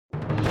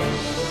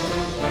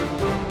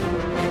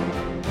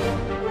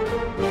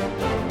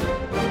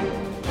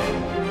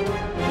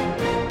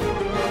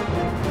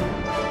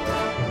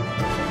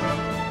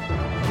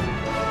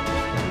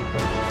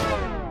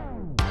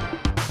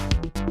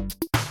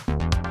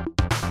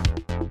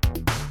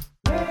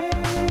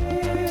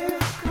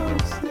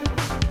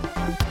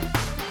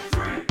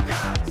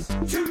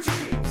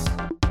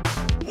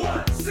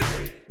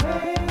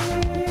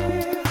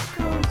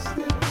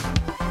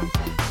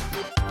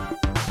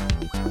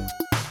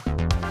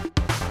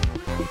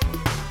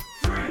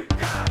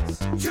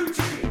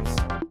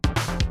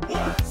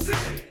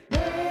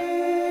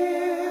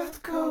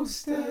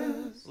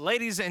Coasters.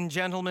 Ladies and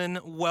gentlemen,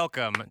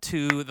 welcome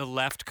to the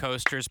Left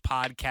Coasters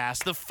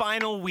podcast, the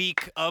final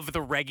week of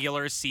the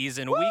regular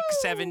season, week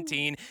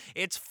 17.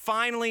 It's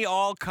finally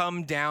all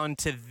come down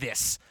to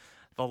this,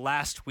 the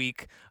last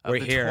week of the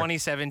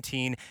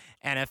 2017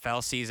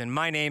 NFL season.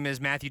 My name is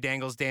Matthew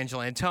Dangles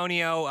D'Angelo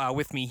Antonio.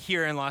 With me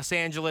here in Los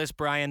Angeles,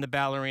 Brian the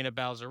Ballerina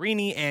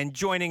Balzerini, and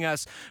joining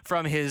us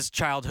from his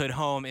childhood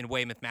home in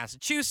Weymouth,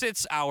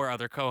 Massachusetts, our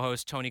other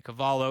co-host, Tony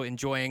Cavallo,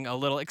 enjoying a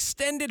little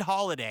extended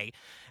holiday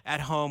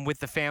at home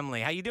with the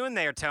family. How you doing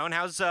there, Tone?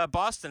 How's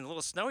Boston? A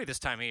little snowy this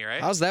time of year,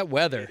 right? How's that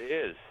weather?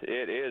 It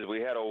is.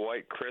 We had a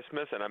white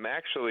Christmas, and I'm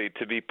actually,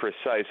 to be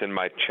precise, in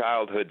my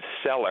childhood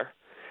cellar.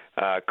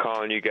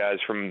 Calling you guys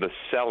from the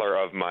cellar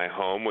of my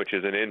home, which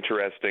is an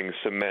interesting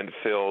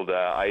cement-filled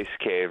ice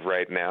cave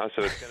right now.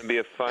 So it's going to be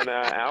a fun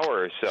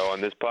hour or so on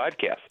this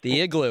podcast.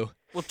 The igloo.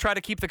 We'll try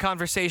to keep the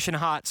conversation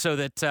hot so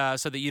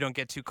that you don't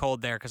get too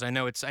cold there, because I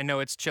know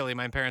it's chilly.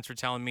 My parents were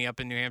telling me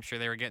up in New Hampshire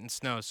they were getting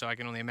snow, so I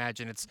can only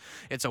imagine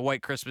it's a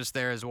white Christmas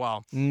there as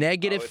well.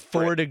 Negative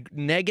 4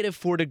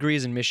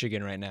 degrees in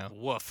Michigan right now.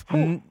 Woof.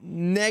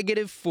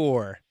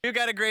 -4. We've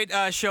got a great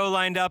show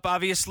lined up.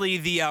 Obviously,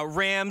 the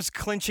Rams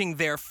clinching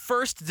their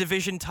first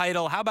division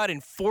title. How about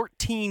in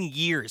 14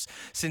 years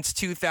since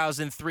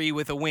 2003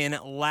 with a win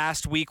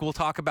last week? We'll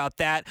talk about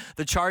that.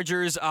 The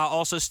Chargers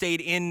also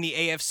stayed in the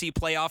AFC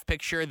playoff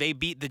picture. They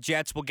beat the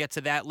Jets. We'll get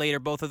to that later.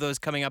 Both of those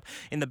coming up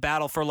in the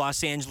battle for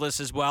Los Angeles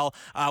as well.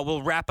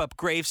 We'll wrap up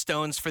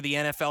gravestones for the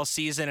NFL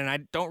season, and I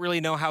don't really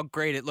know how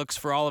great it looks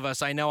for all of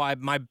us. I know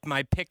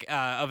my pick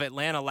of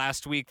Atlanta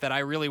last week that I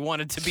really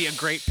wanted to be a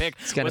great pick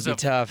It's going to be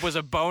tough. Was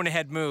a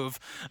bonehead move.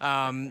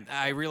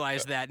 I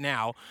realize that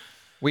now.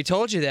 We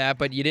told you that,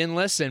 but you didn't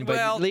listen. But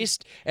Well,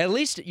 at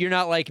least you're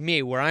not like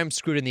me, where I'm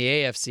screwed in the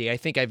AFC. I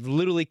think I've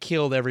literally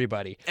killed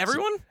everybody.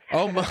 Everyone?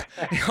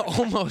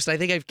 Almost. I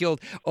think I've killed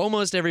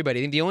almost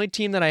everybody. I think the only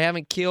team that I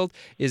haven't killed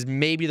is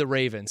maybe the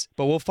Ravens,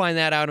 but we'll find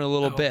that out in a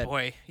little bit.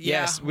 Boy.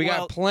 Yes, we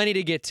got plenty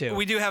to get to.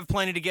 We do have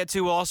plenty to get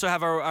to. We'll also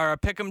have our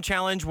Pick'em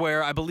challenge,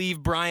 where I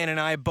believe Brian and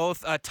I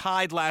both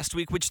tied last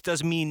week, which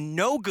does mean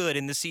no good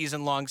in the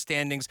season-long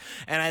standings,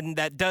 and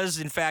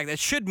that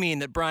should mean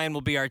that Brian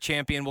will be our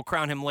champion. We'll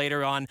crown him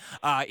later on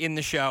in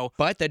the show.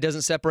 But that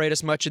doesn't separate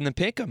us much in the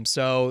Pick'em.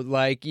 So,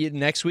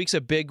 next week's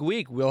a big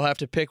week. We'll have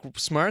to pick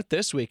smart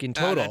this week in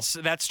total.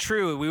 That's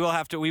true. We will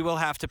have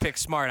to pick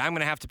smart. I'm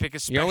going to have to pick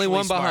especially You're only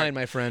one smart. behind,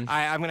 my friend.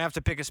 I'm going to have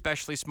to pick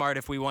especially smart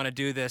if we want to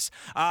do this.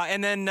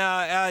 And then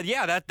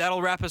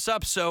that'll wrap us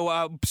up.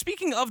 So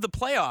speaking of the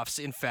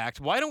playoffs, in fact,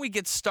 why don't we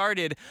get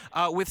started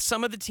with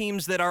some of the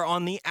teams that are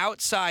on the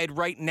outside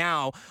right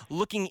now,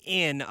 looking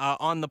in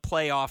on the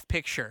playoff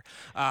picture.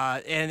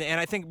 And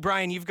I think,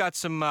 Brian, you've got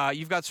sort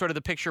of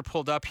the picture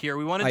pulled up here.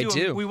 We want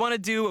to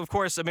do, of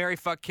course, a Marry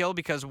Fuck Kill,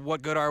 because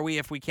what good are we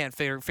if we can't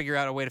figure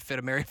out a way to fit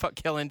a Marry Fuck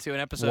Kill into an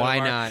episode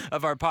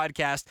of our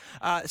podcast.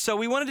 So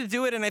we wanted to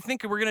do it, and I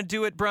think we're going to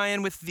do it,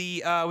 Brian, with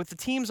the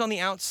teams on the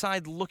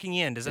outside looking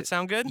in. Does that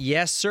sound good?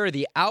 Yes, sir.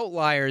 The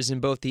outliers in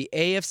both the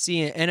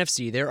AFC and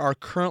NFC. There are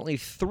currently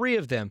 3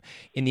 of them.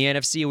 In the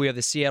NFC, we have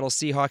the Seattle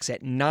Seahawks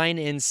at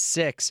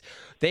 9-6.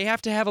 They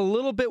have to have a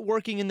little bit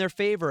working in their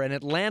favor. An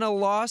Atlanta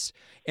loss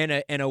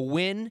and a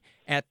win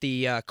at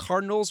the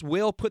Cardinals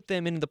will put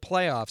them into the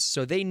playoffs,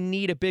 so they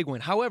need a big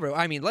win. However,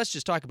 let's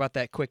just talk about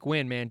that quick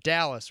win, man.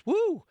 Dallas,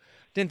 woo!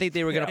 Didn't think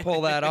they were going to pull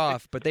that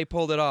off, but they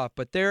pulled it off.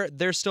 But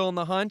they're still in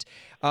the hunt.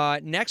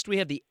 Next, we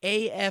have the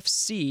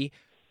AFC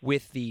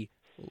with the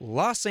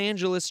Los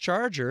Angeles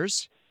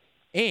Chargers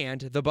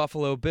and the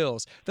Buffalo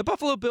Bills. The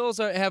Buffalo Bills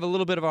have a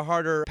little bit of a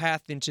harder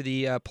path into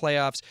the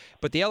playoffs,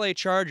 but the LA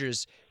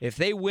Chargers, if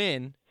they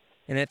win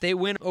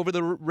over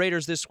the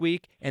Raiders this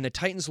week, and the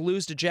Titans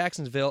lose to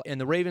Jacksonville,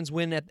 and the Ravens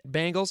win at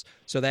Bengals,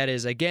 so that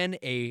is, again,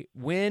 a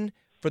win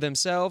for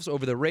themselves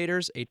over the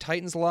Raiders, a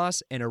Titans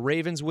loss, and a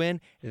Ravens win,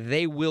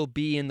 they will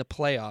be in the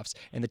playoffs.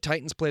 And the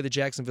Titans play the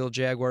Jacksonville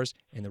Jaguars,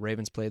 and the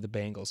Ravens play the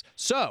Bengals.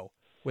 So,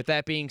 with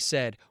that being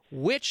said,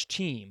 which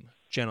team,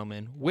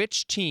 gentlemen,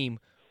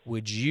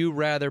 would you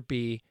rather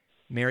be?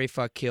 Marry,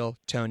 fuck, kill.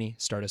 Tony,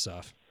 start us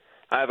off.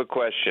 I have a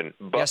question.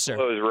 Yes, sir.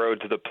 Buffalo's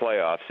road to the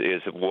playoffs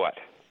is what?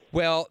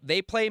 Well,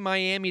 they play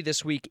Miami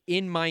this week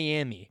in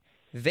Miami.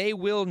 They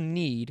will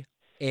need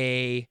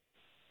a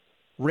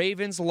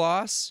Ravens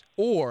loss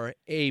or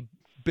a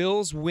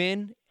Bills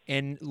win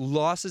and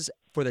losses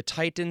for the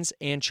Titans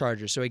and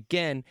Chargers. So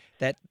again,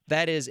 that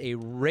is a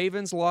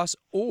Ravens loss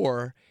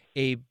or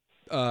a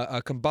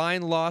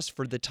combined loss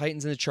for the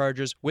Titans and the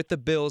Chargers, with the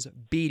Bills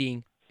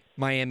beating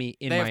Miami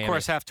in Miami. They, of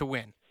course, have to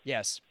win.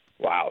 Yes.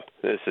 Wow,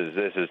 this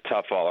is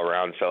tough all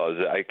around, fellas.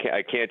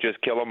 I can't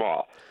just kill them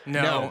all.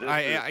 No,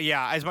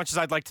 as much as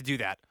I'd like to do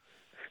that.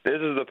 This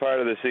is the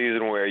part of the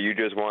season where you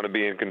just want to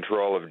be in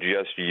control of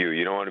just you.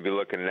 You don't want to be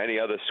looking at any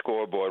other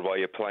scoreboard while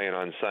you're playing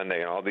on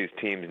Sunday, and all these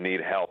teams need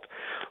help.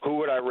 Who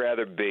would I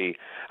rather be?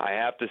 I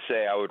have to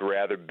say I would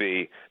rather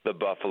be the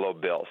Buffalo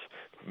Bills.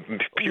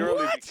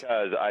 purely What?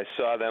 because I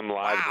saw them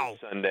live Wow.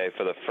 this Sunday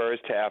for the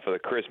first half of the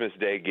Christmas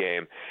Day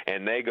game,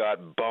 and they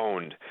got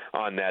boned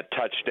on that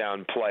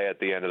touchdown play at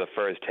the end of the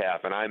first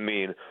half, and I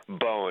mean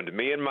boned.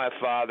 Me and my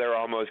father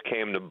almost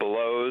came to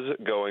blows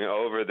going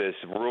over this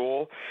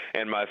rule,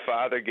 and my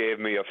father gave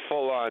me a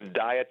full-on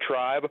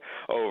diatribe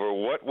over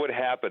what would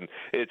happen.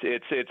 It's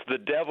the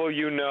devil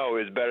you know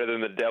is better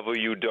than the devil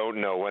you don't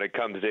know when it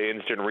comes to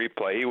instant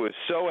replay. He was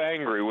so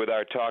angry with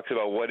our talks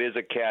about what is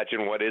a catch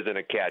and what isn't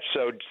a catch.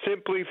 So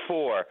simply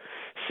for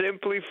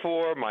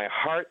my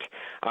heart,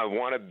 I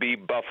want to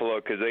beat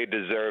Buffalo because they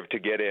deserve to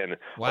get in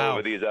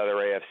over these other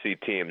AFC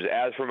teams.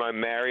 As for my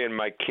marry and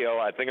my kill,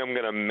 I think I'm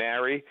going to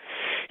marry.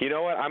 You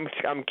know what? I'm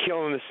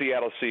killing the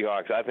Seattle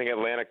Seahawks. I think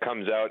Atlanta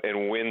comes out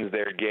and wins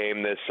their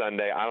game this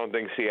Sunday. I don't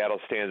think Seattle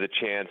stands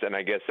a chance, and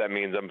I guess that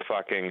means I'm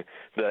fucking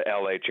the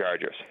LA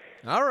Chargers.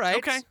 All right.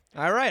 Okay.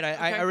 All right.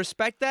 I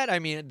respect that. I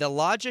mean, the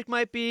logic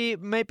might be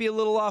a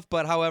little off,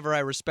 but however, I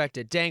respect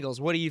it. Dangles,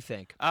 what do you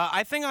think?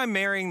 I think I'm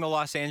marrying the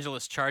Los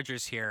Angeles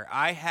Chargers here.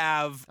 I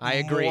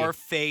agree. more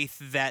faith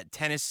that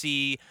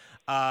Tennessee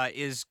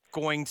is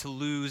going to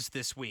lose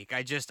this week.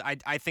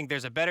 I think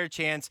there's a better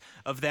chance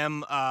of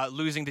them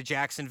losing to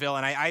Jacksonville,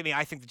 and I mean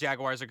I think the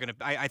Jaguars are gonna.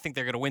 I think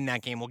they're gonna win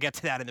that game. We'll get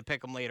to that in the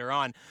pick'em later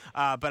on.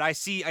 But I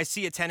see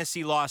a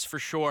Tennessee loss for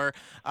sure,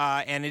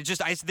 and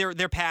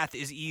their path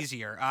is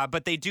easier.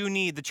 But they do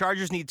need the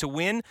Chargers need to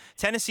win.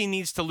 Tennessee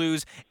needs to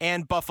lose,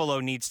 and Buffalo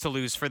needs to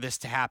lose for this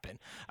to happen.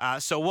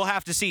 So we'll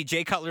have to see.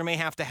 Jay Cutler may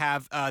have to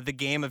have the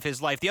game of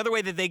his life. The other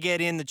way that they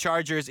get in the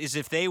Chargers is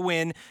if they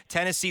win,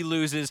 Tennessee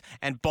loses,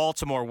 and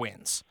Baltimore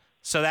wins.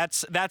 So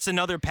that's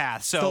another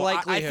path. So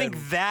I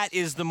think that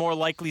is the more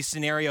likely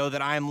scenario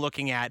that I'm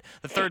looking at.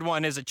 The third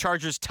one is a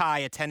Chargers tie,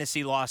 a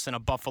Tennessee loss, and a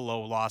Buffalo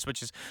loss,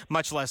 which is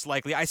much less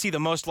likely. I see the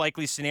most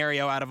likely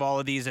scenario out of all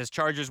of these as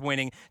Chargers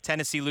winning,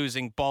 Tennessee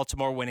losing,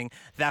 Baltimore winning.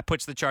 That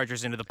puts the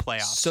Chargers into the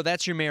playoffs. So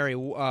that's your marry.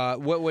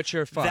 What's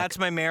your fuck? That's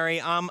my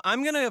marry. I'm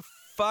gonna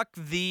fuck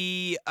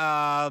the.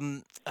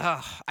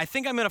 I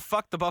think I'm gonna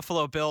fuck the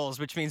Buffalo Bills,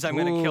 which means I'm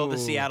gonna kill the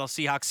Seattle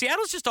Seahawks.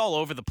 Seattle's just all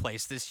over the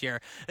place this year.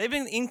 They've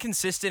been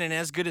inconsistent, and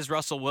as good as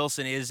Russell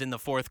Wilson is in the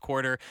fourth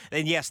quarter,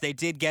 and yes, they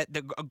did get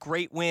a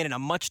great win and a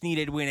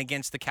much-needed win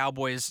against the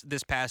Cowboys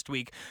this past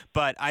week.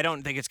 But I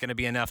don't think it's gonna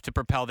be enough to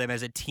propel them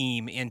as a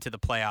team into the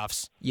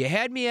playoffs. You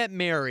had me at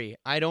marry.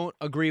 I don't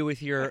agree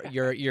with your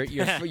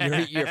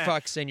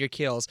fucks and your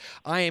kills.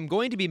 I am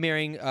going to be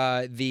marrying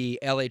the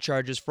LA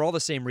Chargers for all the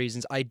same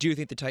reasons. I do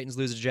think the Titans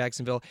lose to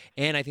Jacksonville,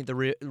 and I think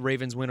the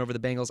Ravens win over the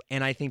Bengals,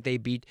 and I think they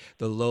beat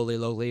the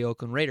lowly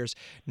Oakland Raiders.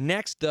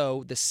 Next,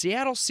 though, the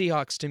Seattle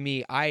Seahawks, to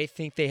me, I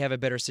think they have a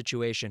better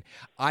situation.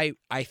 I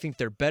think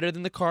they're better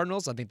than the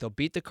Cardinals. I think they'll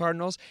beat the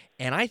Cardinals,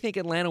 and I think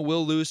Atlanta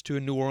will lose to a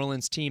New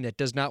Orleans team that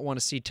does not want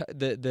to see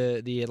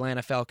the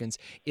Atlanta Falcons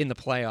in the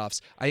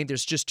playoffs. I think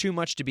there's just too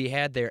much to be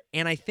had there,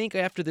 and I think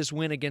after this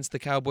win against the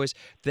Cowboys,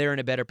 they're in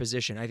a better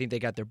position. I think they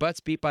got their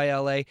butts beat by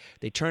LA.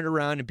 They turned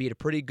around and beat a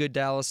pretty good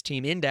Dallas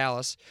team in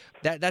Dallas.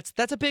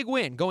 That's a big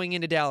win going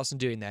into Dallas and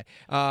doing that.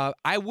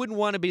 I wouldn't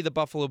want to be the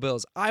Buffalo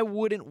Bills. I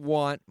wouldn't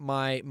want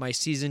my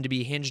season to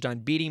be hinged on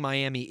beating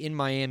Miami in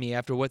Miami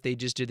after what they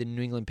just did to the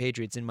New England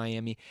Patriots in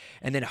Miami,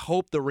 and then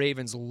hope the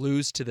Ravens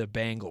lose to the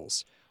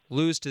Bengals.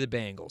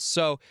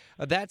 So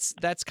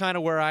that's kind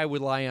of where I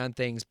would lie on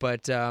things,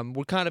 but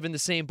we're kind of in the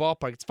same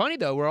ballpark. It's funny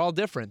though, we're all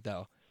different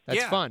though.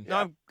 That's fun.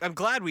 No, I'm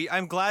glad we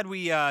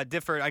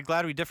differed. I'm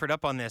glad we differed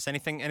up on this.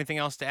 Anything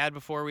else to add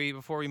before we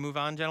move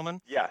on,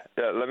 gentlemen? Yeah.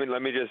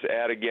 Let me just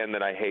add again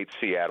that I hate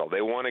Seattle.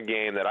 They won a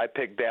game that I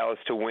picked Dallas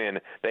to win.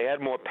 They had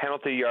more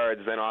penalty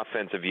yards than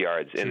offensive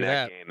yards in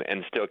that game,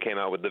 and still came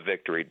out with the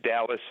victory.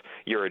 Dallas,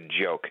 you're a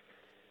joke.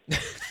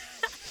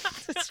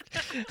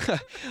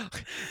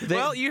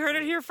 Well, you heard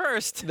it here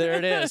first. There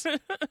it is.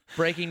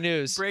 Breaking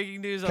news.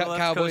 Breaking news on the Left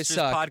Cowboys Coasters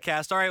suck.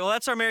 podcast. All right, well,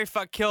 that's our Marry,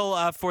 Fuck,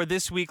 Kill for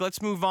this week.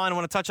 Let's move on. I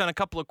want to touch on a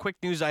couple of quick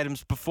news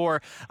items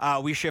before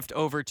we shift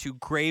over to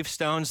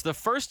gravestones. The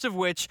first of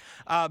which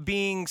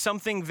being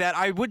something that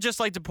I would just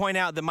like to point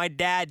out that my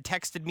dad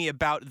texted me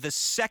about the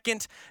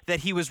second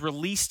that he was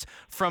released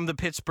from the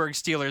Pittsburgh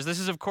Steelers. This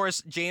is, of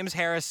course, James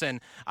Harrison.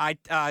 I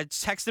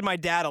texted my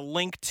dad a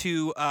link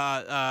to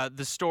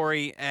the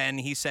story, and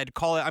he said,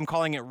 I'm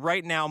calling it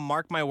right now.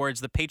 Mark my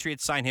words. The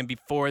Patriots sign him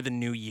before the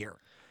new year.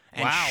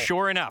 And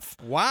sure enough,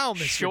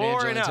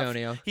 Mr.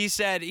 Antonio. He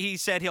said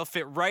he'll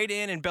fit right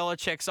in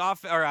Belichick's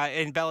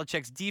in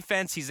Belichick's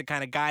defense. He's the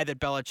kind of guy that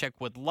Belichick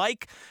would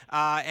like,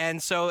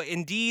 and so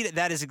indeed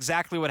that is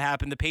exactly what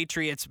happened. The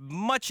Patriots,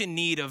 much in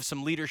need of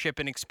some leadership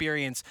and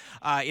experience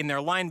in their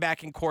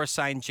linebacking core,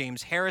 signed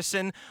James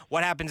Harrison.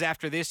 What happens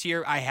after this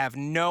year, I have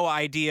no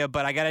idea,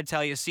 but I got to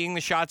tell you, seeing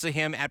the shots of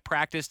him at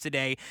practice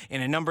today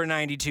in a number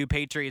 92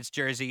 Patriots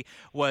jersey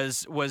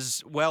was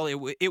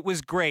it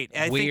was great.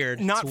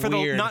 Weird.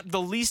 Not the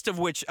least of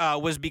which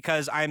was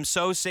because I'm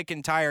so sick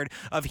and tired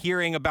of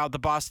hearing about the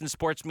Boston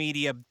sports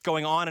media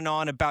going on and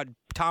on about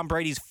Tom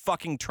Brady's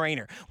fucking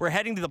trainer. We're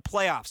heading to the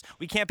playoffs.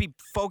 We can't be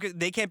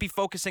They can't be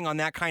focusing on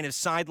that kind of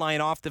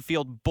sideline off the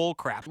field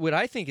bullcrap. What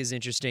I think is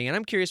interesting, and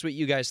I'm curious what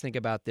you guys think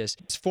about this,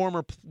 his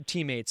former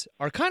teammates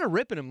are kind of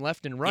ripping him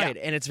left and right,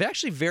 and it's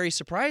actually very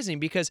surprising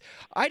because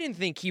I didn't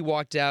think he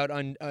walked out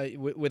on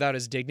without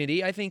his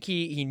dignity. I think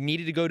he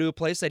needed to go to a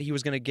place that he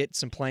was going to get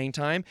some playing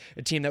time,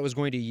 a team that was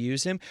going to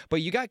use him.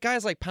 But you got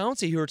guys like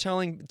Pouncey who are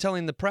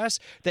telling the press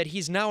that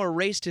he's now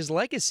erased his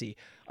legacy.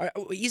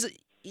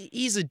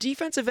 He's a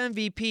defensive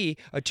MVP,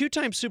 a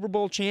 2-time Super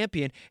Bowl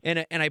champion,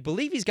 and I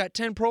believe he's got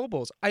 10 Pro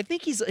Bowls. I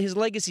think his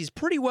legacy's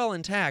pretty well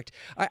intact.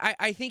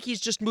 I think he's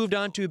just moved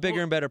on to a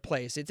bigger and better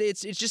place. It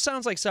just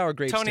sounds like sour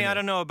grapes. Tony, to me. I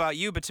don't know about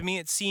you, but to me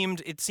it seemed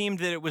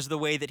that it was the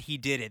way that he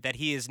did it, that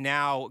he is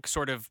now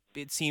sort of,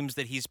 it seems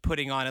that he's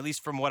putting on, at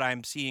least from what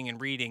I'm seeing and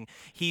reading,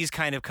 he's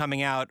kind of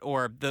coming out,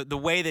 or the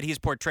way that he's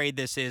portrayed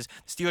this is,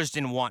 the Steelers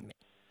didn't want me.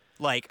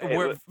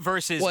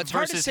 Versus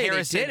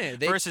Harrison,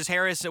 versus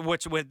Harrison,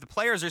 what the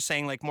players are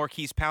saying, like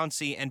Maurkice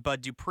Pouncey and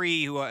Bud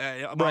Dupree, who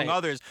among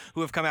others,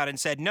 who have come out and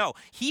said no,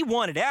 he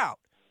wanted out.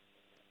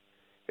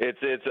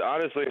 It's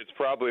honestly, it's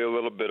probably a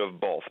little bit of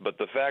both. But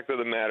the fact of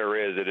the matter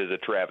is, it is a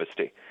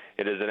travesty.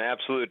 It is an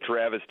absolute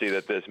travesty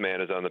that this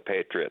man is on the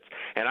Patriots.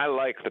 And I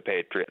like the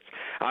Patriots.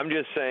 I'm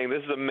just saying,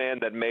 this is a man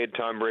that made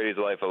Tom Brady's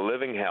life a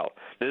living hell.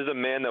 This is a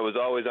man that was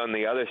always on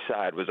the other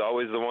side, was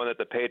always the one that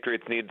the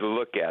Patriots needed to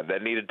look at,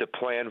 that needed to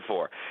plan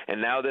for.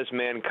 And now this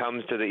man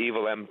comes to the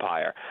evil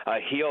empire, a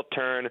heel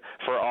turn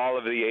for all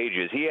of the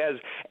ages. He has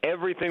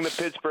everything the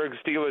Pittsburgh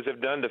Steelers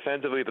have done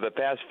defensively for the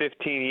past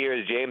 15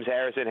 years. James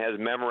Harrison has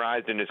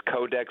memorized in his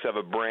codex of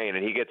a brain,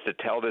 and he gets to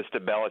tell this to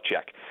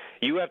Belichick.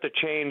 You have to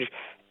change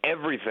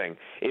everything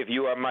if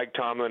you are Mike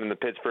Tomlin and the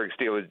Pittsburgh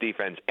Steelers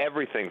defense.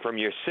 Everything from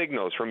your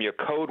signals, from your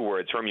code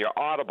words, from your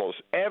audibles,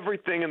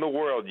 everything in the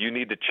world you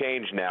need to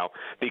change now,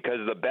 because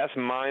the best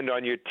mind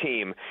on your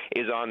team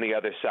is on the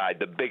other side.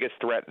 The biggest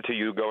threat to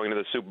you going to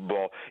the Super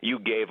Bowl, you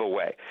gave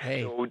away.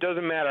 Hey. So it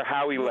doesn't matter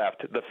how he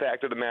left. The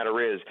fact of the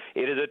matter is,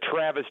 it is a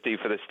travesty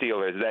for the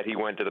Steelers that he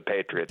went to the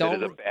Patriots. It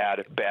is a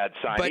bad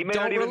sign. But he may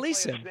don't not even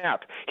release play a him.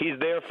 snap. He's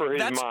there for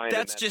his mind.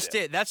 That's just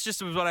it. That's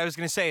just what I was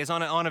going to say. Is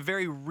on a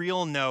very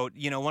real note,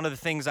 one of the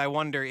things I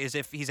wonder is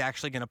if he's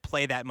actually going to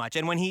play that much.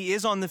 And when he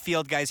is on the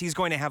field, guys, he's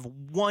going to have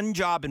one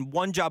job and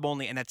one job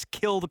only, and that's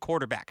kill the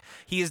quarterback.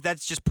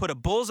 That's just put a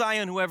bullseye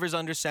on whoever's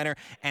under center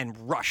and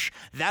rush.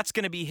 That's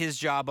going to be his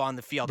job on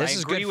the field. This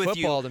is good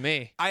football to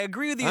me. I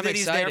agree with you that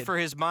he's there for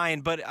his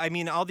mind, but I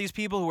mean, all these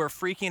people who are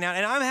freaking out,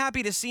 and I'm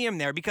happy to see him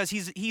there because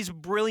he's a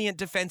brilliant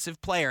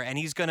defensive player, and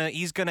he's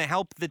gonna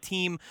help the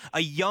team,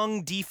 a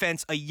young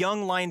defense, a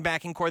young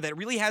linebacking core that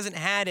really hasn't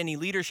had any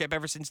leadership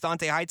ever since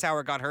Dante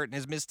Hightower got hurt and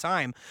has missed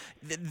time.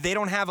 They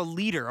don't have a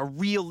leader, a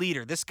real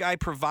leader. This guy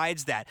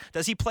provides that.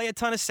 Does he play a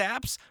ton of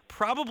saps?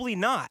 Probably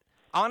not.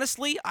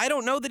 Honestly, I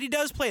don't know that he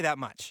does play that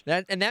much.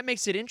 That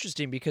makes it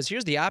interesting because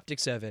here's the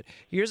optics of it.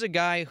 Here's a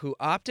guy who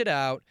opted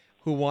out,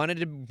 who wanted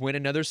to win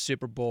another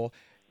Super Bowl,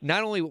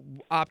 not only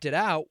opted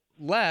out,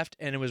 left,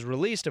 and it was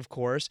released, of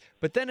course,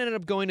 but then ended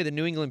up going to the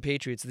New England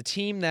Patriots, the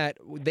team that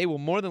they will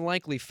more than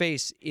likely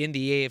face in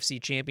the AFC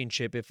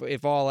Championship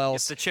if all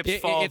else. If the chips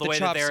fall the way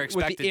that they're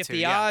expected to. If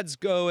the odds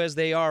go as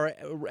they are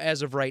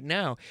as of right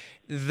now,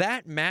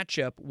 that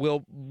matchup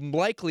will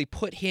likely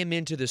put him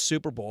into the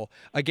Super Bowl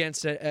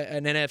against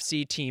an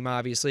NFC team,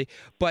 obviously,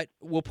 but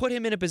will put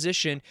him in a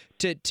position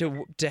to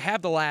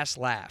have the last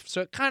laugh.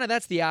 So kind of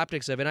that's the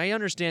optics of it. I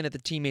understand that the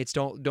teammates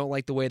don't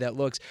like the way that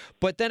looks,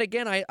 but then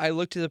again, I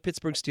look to the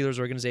Pittsburgh Steelers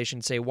organization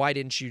and say, why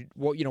didn't you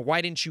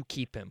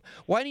keep him?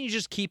 Why didn't you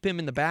just keep him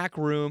in the back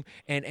room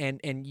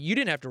and you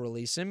didn't have to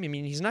release him? I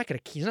mean, he's not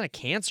a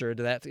cancer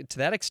to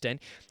that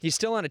extent. He's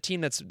still on a team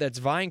that's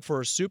vying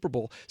for a Super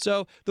Bowl.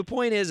 So the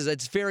point is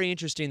it's very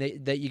interesting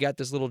that you got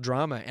this little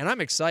drama, and I'm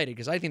excited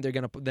because I think they're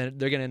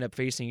gonna end up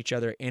facing each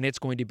other, and it's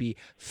going to be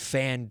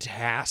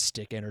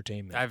fantastic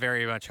entertainment. I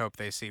very much hope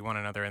they see one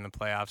another in the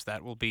playoffs.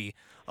 That will be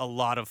a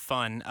lot of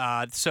fun.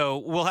 So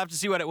we'll have to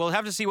see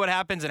what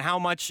happens and how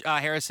much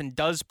Harrison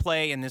does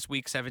play in this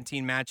Week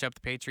 17 matchup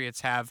the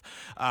Patriots have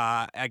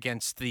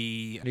against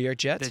the New York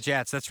Jets. The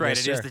Jets. That's right.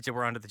 Yes,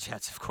 we're onto the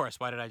Jets, of course.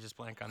 Why did I just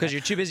blank on that? Because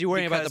you're too busy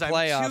worrying about the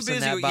playoffs. I'm too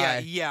busy, and that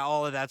bye. Yeah,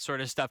 all of that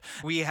sort of stuff.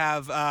 We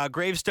have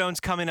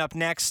Gravestones coming up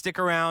next. Stick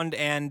around,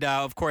 and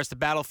of course the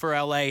Battle for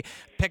LA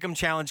Pick'em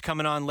Challenge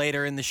coming on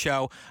later in the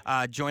show.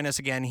 Join us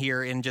again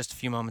here in just a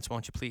few moments,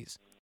 won't you please?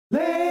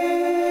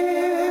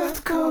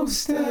 Left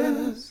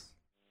Coasters.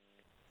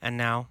 And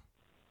now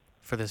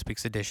for this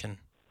week's edition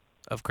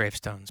of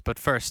Gravestones. But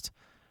first,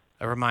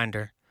 a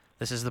reminder,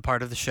 this is the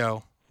part of the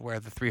show where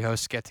the three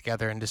hosts get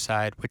together and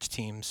decide which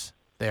teams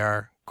they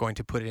are going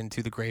to put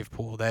into the grave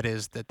pool. That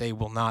is, that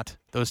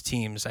those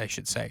teams, I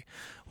should say,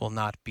 will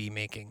not be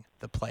making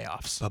the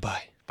playoffs.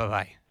 Bye-bye.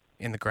 Bye-bye.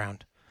 In the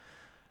ground.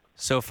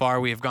 So far,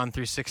 we have gone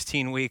through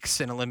 16 weeks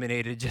and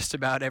eliminated just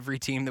about every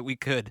team that we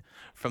could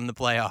from the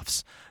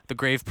playoffs. The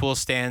grave pool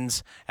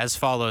stands as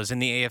follows. In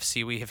the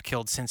AFC, we have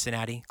killed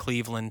Cincinnati,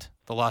 Cleveland,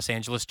 the Los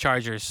Angeles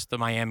Chargers, the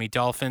Miami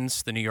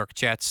Dolphins, the New York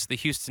Jets, the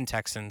Houston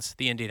Texans,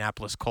 the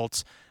Indianapolis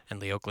Colts, and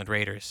the Oakland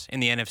Raiders.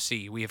 In the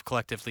NFC, we have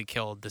collectively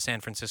killed the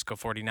San Francisco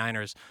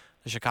 49ers,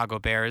 the Chicago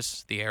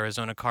Bears, the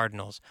Arizona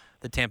Cardinals,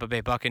 the Tampa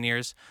Bay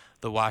Buccaneers,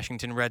 the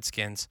Washington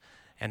Redskins,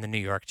 and the New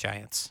York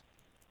Giants.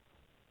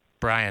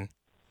 Brian,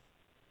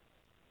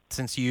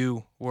 since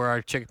you were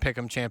our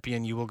Pick'em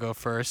champion, you will go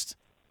first.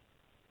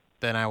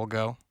 Then I will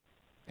go,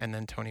 and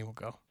then Tony will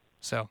go.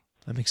 So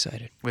I'm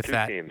excited. With Two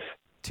that, teams.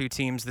 2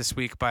 teams this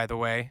week, by the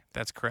way.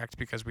 That's correct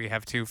because we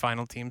have 2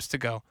 final teams to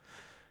go.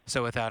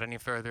 So without any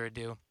further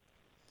ado,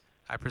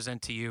 I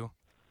present to you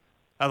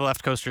a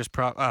Left Coasters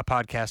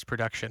podcast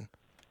production,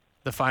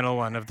 the final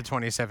one of the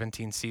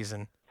 2017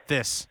 season.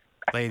 This,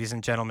 ladies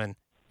and gentlemen,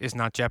 is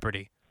not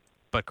Jeopardy,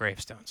 but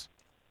Gravestones.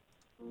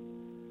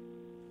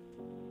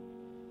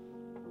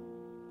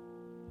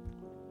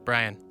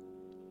 Brian,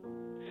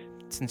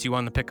 since you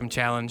won the Pick'em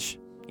Challenge,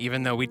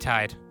 even though we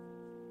tied,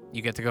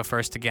 you get to go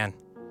first again.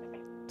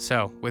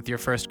 So, with your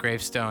first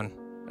gravestone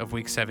of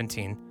Week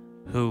 17,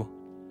 who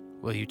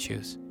will you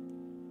choose?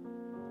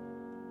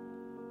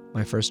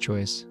 My first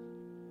choice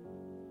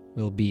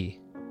will be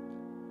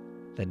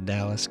the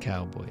Dallas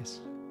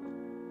Cowboys.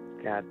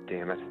 God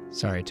damn it.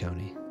 Sorry,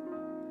 Tony.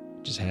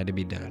 Just had to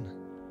be done.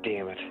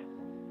 Damn it.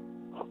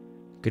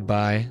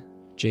 Goodbye,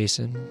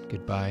 Jason.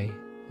 Goodbye,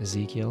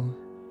 Ezekiel.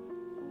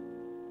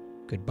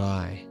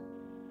 Goodbye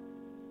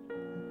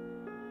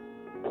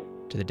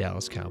to the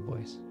Dallas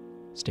Cowboys.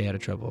 Stay out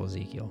of trouble,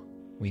 Ezekiel.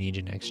 We need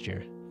you next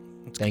year.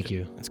 Thank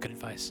you. That's good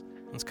advice.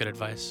 That's good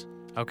advice.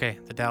 Okay,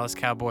 the Dallas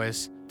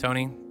Cowboys.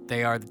 Tony,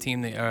 they are the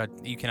team that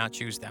you cannot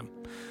choose them.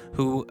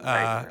 Who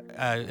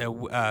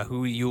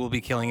you will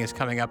be killing is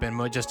coming up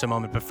in just a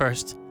moment. But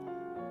first,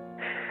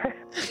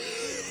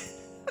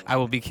 I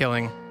will be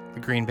killing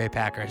the Green Bay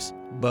Packers.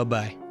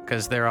 Bye-bye.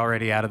 Because they're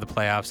already out of the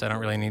playoffs. I don't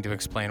really need to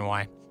explain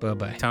why.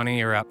 Bye-bye. Tony,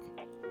 you're up.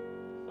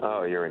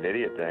 Oh, you're an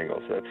idiot,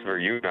 Dangles. That's for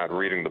you not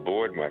reading the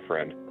board, my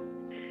friend.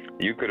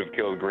 You could have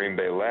killed Green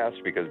Bay last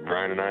because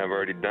Brian and I have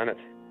already done it.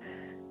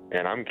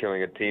 And I'm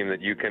killing a team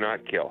that you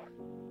cannot kill,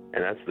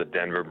 and that's the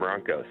Denver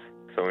Broncos.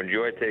 So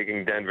enjoy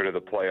taking Denver to the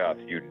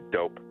playoffs, you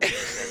dope.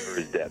 Denver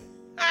is dead.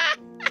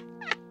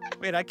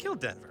 Wait, I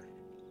killed Denver.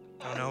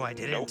 Oh, no, I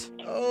didn't. Nope.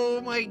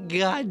 Oh, my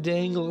God,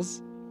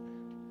 Dangles.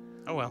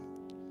 Oh, well.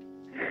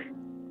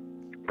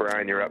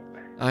 Brian, you're up.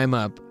 I'm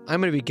up.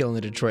 I'm going to be killing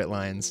the Detroit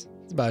Lions.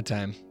 It's about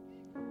time.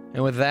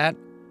 And with that,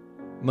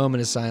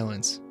 moment of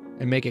silence.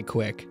 And make it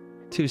quick.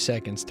 2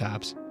 seconds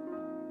tops.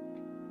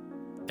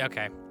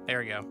 Okay, there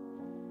we go.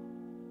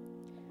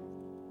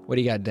 What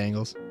do you got,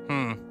 Dangles?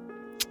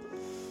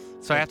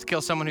 So I have to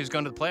kill someone who's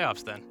going to the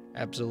playoffs then.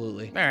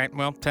 Absolutely. All right,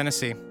 well,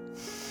 Tennessee.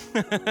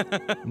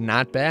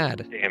 Not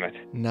bad. Damn it.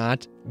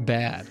 Not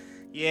bad.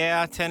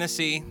 Yeah,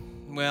 Tennessee.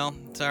 Well,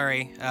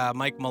 sorry.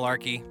 Mike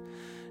Mularkey.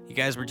 You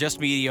guys were just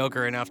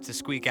mediocre enough to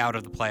squeak out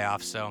of the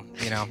playoffs, so,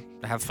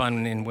 have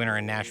fun in winter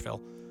in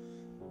Nashville.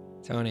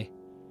 Tony.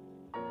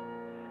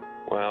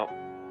 Well,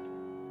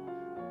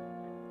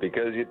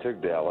 because you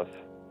took Dallas,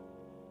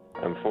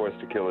 I'm forced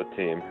to kill a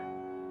team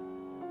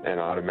and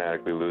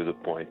automatically lose a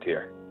point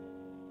here.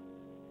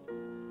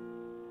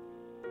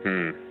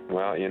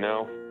 Well,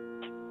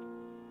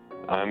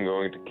 I'm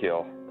going to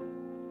kill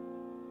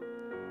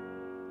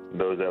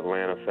those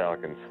Atlanta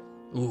Falcons.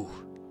 Ooh.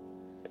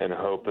 And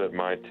hope that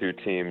my 2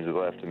 teams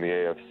left in the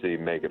AFC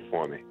make it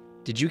for me.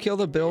 Did you kill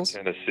the Bills?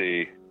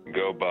 Tennessee,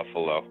 go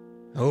Buffalo.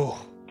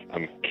 Oh.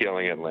 I'm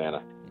killing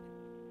Atlanta.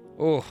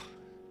 Oh.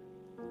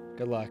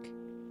 Good luck.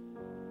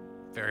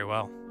 Very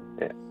well.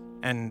 Yeah.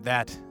 And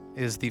that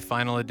is the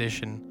final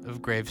edition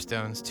of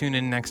Gravestones. Tune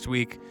in next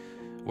week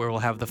where we'll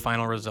have the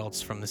final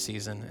results from the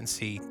season and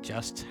see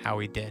just how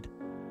we did.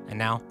 And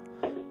now,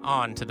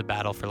 on to the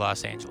battle for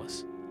Los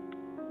Angeles.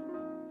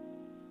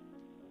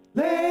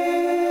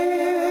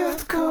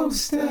 Left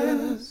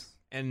Coasters.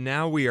 And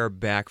now we are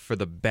back for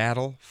the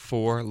battle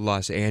for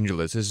Los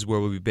Angeles. This is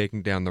where we'll be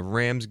breaking down the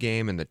Rams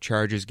game and the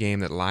Chargers game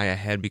that lie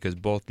ahead because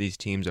both these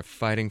teams are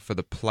fighting for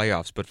the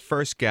playoffs. But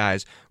first,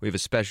 guys, we have a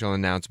special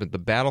announcement. The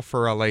Battle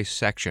for LA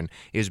section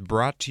is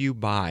brought to you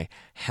by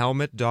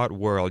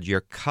Helmet.World,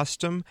 your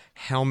custom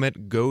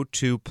helmet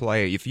go-to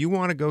player. If you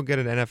want to go get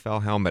an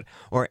NFL helmet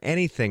or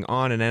anything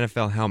on an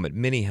NFL helmet,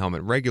 mini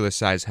helmet, regular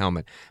size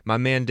helmet, my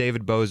man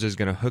David Boza is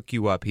going to hook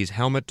you up. He's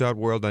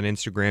Helmet.World on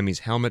Instagram. He's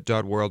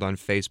Helmet.World on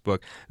Facebook.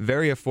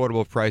 Very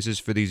affordable prices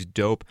for these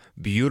dope,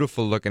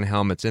 beautiful-looking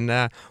helmets.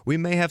 And we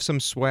may have some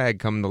swag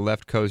coming the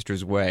Left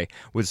Coasters' way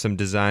with some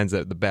designs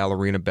that the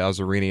Ballerina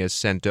Balzerini has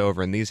sent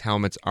over. And these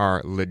helmets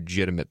are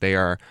legitimate. They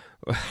are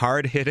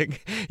hard-hitting.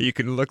 You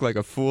can look like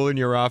a fool in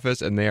your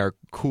office, and they are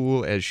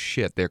cool as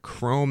shit. They're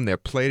chrome. They're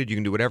plated. You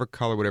can do whatever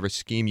color, whatever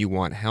scheme you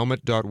want.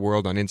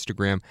 Helmet.World on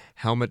Instagram.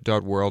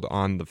 Helmet.World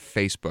on the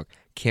Facebook.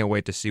 Can't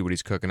wait to see what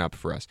he's cooking up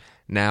for us.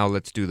 Now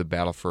let's do the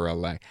battle for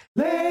LA.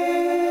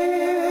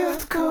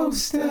 Left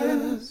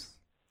Coasters.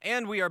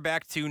 And we are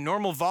back to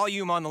normal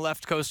volume on the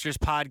Left Coasters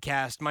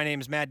podcast. My name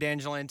is Matt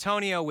D'Angelo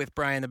Antonio with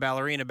Brian the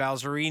Ballerina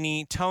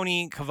Balzerini.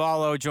 Tony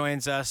Cavallo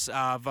joins us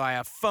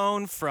via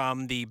phone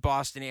from the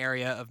Boston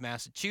area of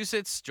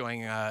Massachusetts,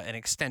 enjoying an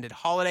extended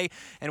holiday.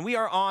 And we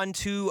are on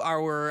to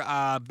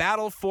our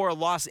Battle for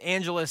Los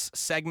Angeles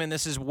segment.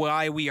 This is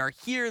why we are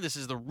here. This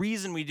is the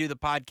reason we do the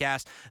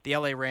podcast, the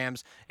LA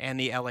Rams and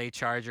the LA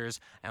Chargers.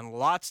 And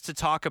lots to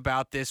talk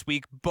about this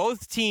week.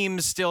 Both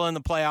teams still in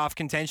the playoff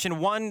contention.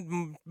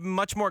 One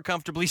much more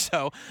comfortably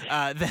so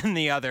than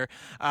the other.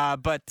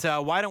 But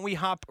why don't we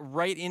hop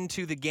right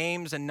into the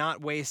games and not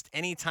waste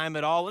any time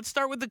at all? Let's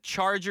start with the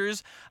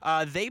Chargers.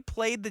 They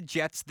played the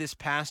Jets this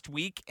past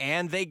week,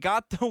 and they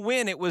got the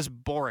win. It was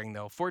boring,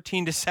 though.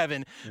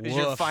 14-7 is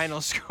your final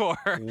score.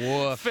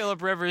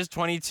 Phillip Rivers,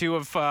 22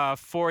 of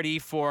 40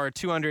 for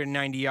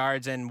 290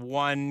 yards and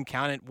one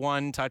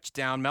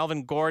touchdown.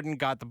 Melvin Gordon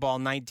got the ball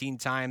 19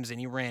 times, and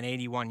he ran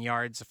 81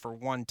 yards for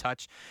one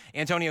touch.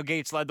 Antonio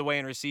Gates led the way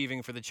in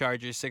receiving for the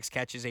Chargers, 6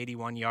 catches,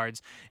 81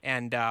 yards,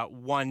 and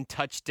one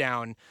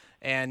touchdown.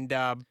 And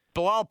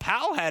Bilal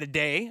Powell had a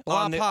day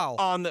on the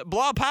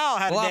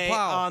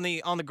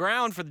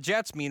ground for the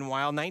Jets.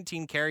 Meanwhile,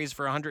 19 carries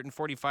for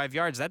 145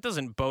 yards. That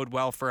doesn't bode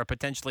well for a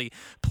potentially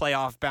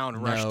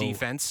playoff-bound rush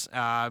defense.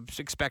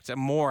 Expect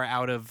more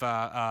out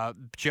of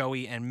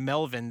Joey and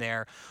Melvin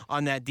there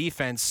on that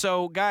defense.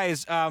 So,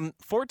 guys,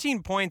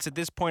 14 points at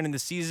this point in the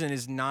season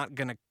is not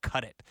going to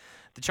cut it.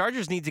 The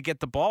Chargers need to get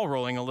the ball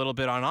rolling a little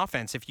bit on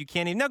offense. If you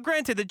can't even... Now,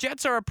 granted, the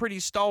Jets are a pretty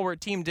stalwart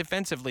team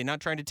defensively,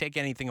 not trying to take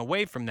anything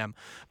away from them.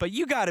 But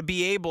you got to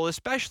be able,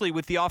 especially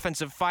with the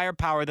offensive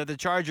firepower that the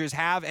Chargers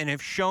have and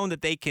have shown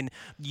that they can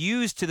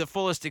use to the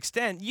fullest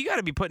extent, you got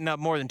to be putting up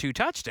more than 2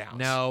 touchdowns.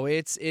 No,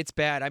 it's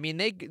bad. I mean,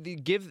 they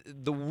give...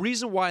 The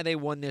reason why they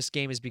won this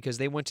game is because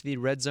they went to the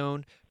red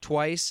zone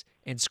twice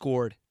and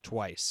scored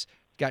twice.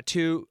 Got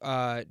two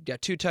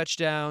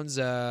touchdowns,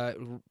 a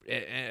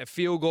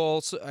field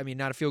goal. I mean,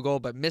 not a field goal,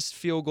 but missed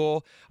field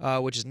goal,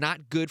 which is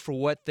not good for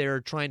what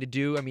they're trying to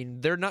do. I mean,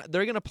 they're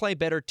going to play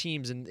better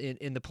teams in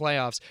the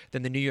playoffs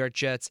than the New York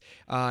Jets,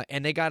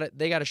 and they got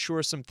to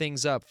shore some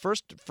things up.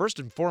 First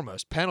and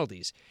foremost,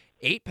 penalties.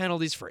 8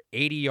 penalties for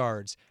 80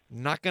 yards.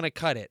 Not going to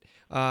cut it.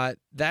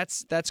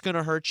 That's going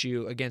to hurt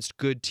you against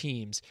good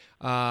teams,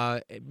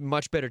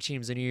 much better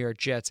teams than New York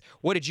Jets.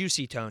 What did you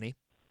see, Tony?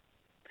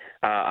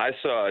 I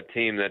saw a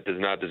team that does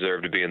not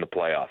deserve to be in the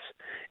playoffs.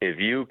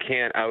 If you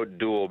can't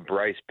outduel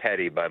Bryce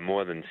Petty by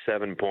more than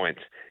 7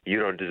 points, you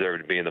don't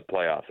deserve to be in the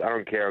playoffs. I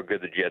don't care how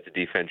good the Jets'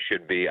 defense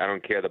should be. I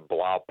don't care that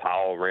Bilal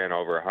Powell ran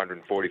over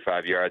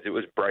 145 yards. It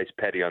was Bryce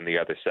Petty on the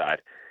other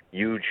side.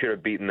 You should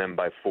have beaten them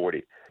by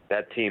 40.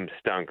 That team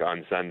stunk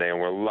on Sunday, and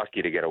we're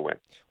lucky to get a win.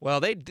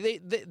 Well,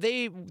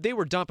 they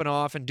were dumping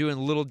off and doing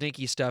little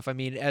dinky stuff. I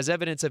mean, as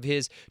evidence of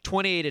his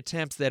 28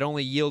 attempts that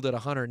only yielded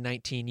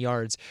 119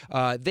 yards,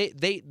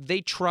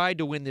 they tried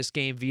to win this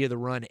game via the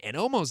run and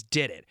almost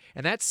did it.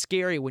 And that's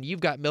scary when you've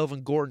got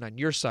Melvin Gordon on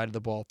your side of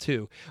the ball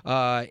too.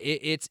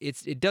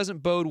 It doesn't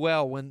bode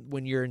well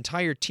when your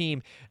entire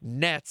team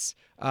nets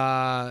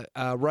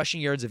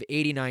rushing yards of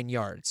 89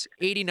 yards.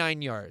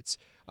 89 yards.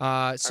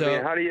 I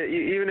mean, how do you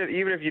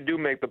even if you do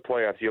make the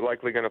playoffs, you're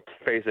likely going to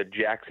face a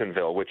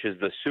Jacksonville, which is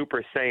the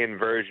Super Saiyan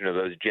version of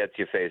those Jets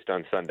you faced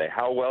on Sunday.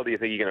 How well do you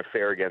think you're going to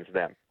fare against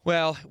them?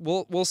 Well,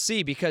 we'll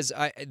see because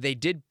they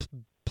did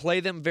play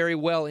them very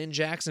well in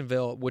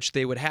Jacksonville, which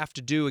they would have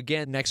to do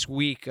again next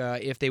week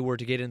if they were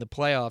to get in the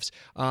playoffs.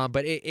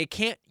 But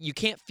you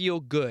can't feel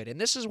good, and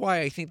this is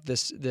why I think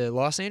the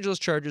Los Angeles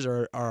Chargers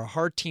are a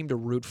hard team to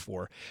root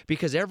for,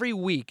 because every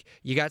week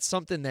you got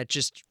something that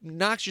just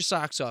knocks your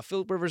socks off.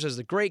 Phillip Rivers has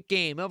a great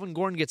game. Melvin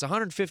Gordon gets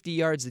 150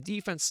 yards. The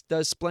defense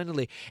does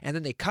splendidly, and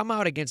then they come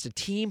out against a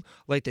team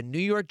like the New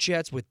York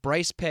Jets with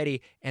Bryce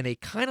Petty, and they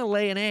kind of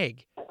lay an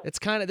egg. It's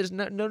kind of there's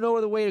no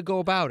other way to go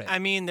about it. I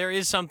mean, there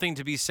is something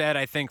to be said,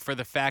 I think, for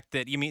the fact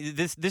that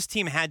this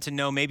team had to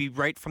know maybe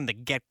right from the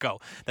get-go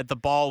that the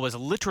ball was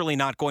literally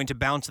not going to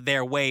bounce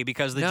their way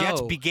because the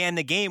Jets began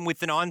the game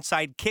with an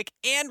onside kick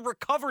and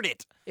recovered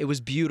it. It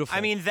was beautiful.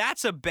 I mean,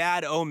 that's a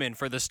bad omen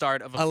for the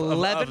start of the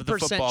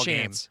football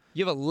game.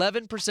 You have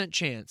 11%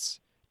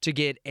 chance to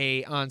get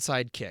a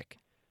onside kick.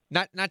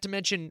 Not to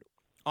mention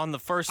on the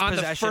first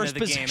possession of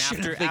the game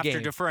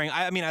after deferring.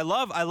 I mean, I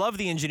love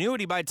the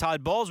ingenuity by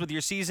Todd Bowles with your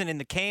season in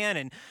the can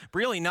and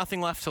really nothing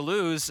left to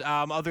lose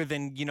other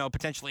than,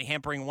 potentially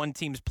hampering one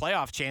team's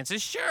playoff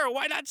chances. Sure,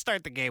 why not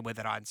start the game with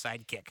an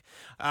onside kick?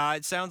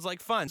 It sounds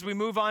like fun. As we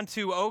move on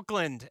to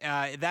Oakland,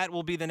 that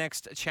will be the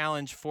next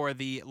challenge for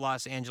the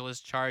Los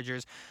Angeles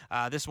Chargers.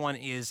 This one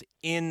is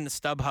in the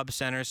StubHub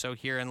Center, so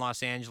here in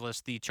Los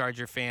Angeles, the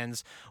Charger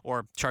fans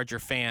or Charger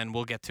fan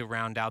will get to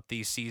round out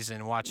the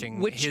season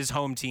watching his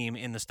home team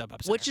in the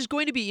StubHub Center. Which is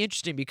going to be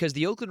interesting because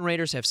the Oakland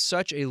Raiders have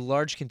such a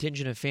large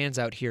contingent of fans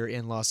out here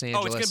in Los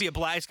Angeles. Oh, it's going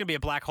to be a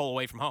black hole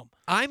away from home.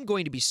 I'm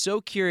going to be so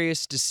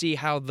curious to see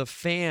how the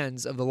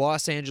fans of the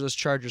Los Angeles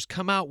Chargers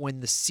come out when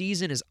the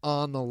season is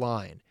on the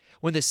line.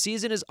 When the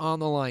season is on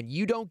the line,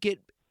 you don't get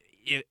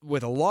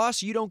with a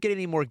loss, you don't get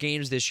any more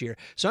games this year.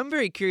 So I'm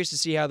very curious to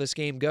see how this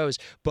game goes.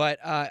 But,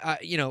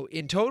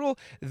 in total,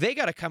 they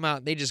got to come out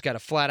and they just got to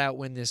flat out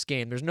win this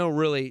game. There's no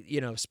really,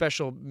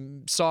 special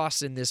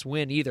sauce in this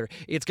win either.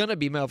 It's going to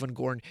be Melvin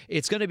Gordon.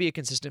 It's going to be a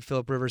consistent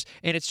Phillip Rivers.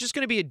 And it's just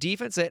going to be a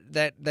defense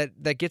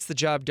that gets the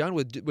job done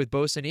with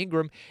Bosa and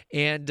Ingram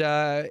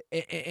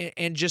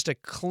and just a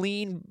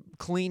clean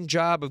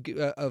job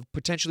of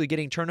potentially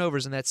getting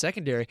turnovers in that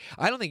secondary.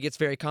 I don't think it's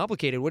very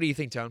complicated. What do you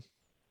think, Tone?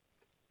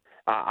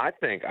 I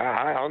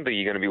don't think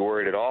you're going to be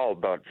worried at all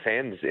about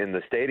fans in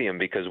the stadium,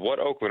 because what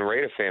Oakland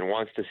Raider fan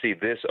wants to see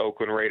this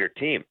Oakland Raider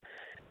team?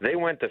 They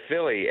went to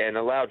Philly and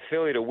allowed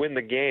Philly to win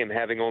the game,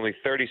 having only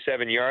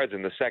 37 yards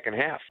in the second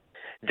half.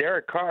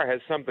 Derek Carr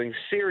has something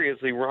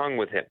seriously wrong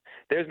with him.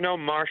 There's no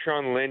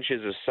Marshawn Lynch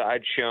as a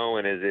sideshow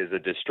and is a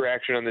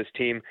distraction on this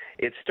team.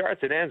 It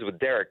starts and ends with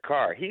Derek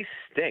Carr. He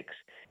stinks.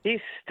 He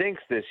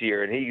stinks this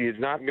year, and he is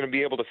not going to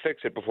be able to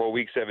fix it before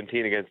Week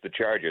 17 against the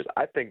Chargers.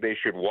 I think they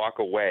should walk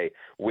away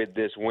with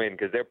this win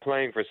because they're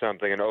playing for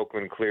something, and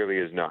Oakland clearly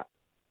is not.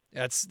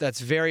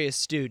 That's very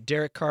astute.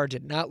 Derek Carr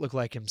did not look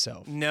like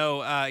himself.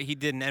 No, he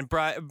didn't. And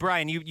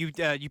Brian, you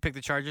picked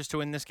the Chargers to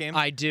win this game?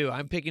 I do.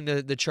 I'm picking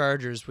the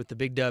Chargers with the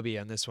big W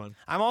on this one.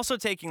 I'm also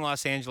taking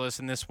Los Angeles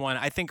in this one.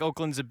 I think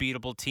Oakland's a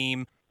beatable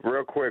team.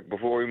 Real quick,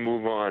 before we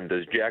move on,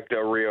 does Jack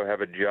Del Rio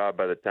have a job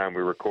by the time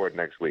we record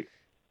next week?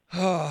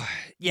 Oh,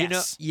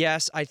 yes.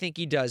 Yes, I think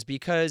he does,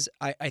 because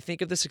I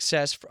think of the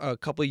success a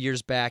couple of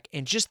years back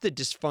and just the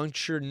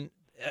dysfunction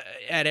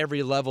at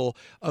every level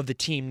of the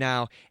team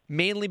now,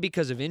 mainly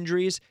because of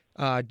injuries.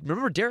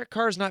 Remember, Derek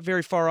Carr is not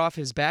very far off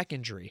his back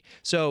injury.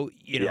 So,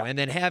 and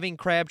then having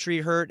Crabtree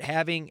hurt,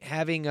 having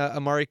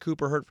Amari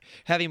Cooper hurt,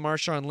 having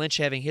Marshawn Lynch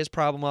having his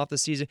problem off the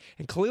season,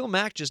 and Khalil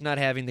Mack just not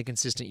having the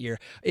consistent year.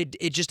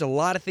 It just, a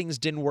lot of things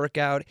didn't work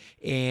out,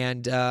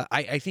 and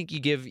I think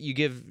you give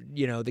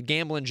the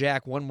gambling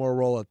Jack one more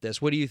roll at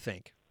this. What do you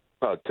think?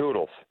 Oh,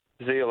 toodles.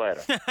 See you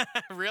later.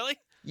 Really?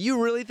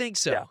 You really think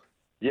so? Yeah.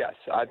 Yes,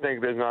 I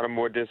think there's not a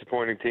more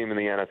disappointing team in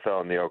the NFL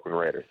than the Oakland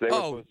Raiders. They were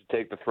supposed to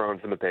take the throne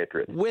from the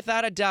Patriots.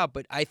 Without a doubt,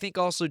 but I think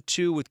also,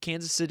 too, with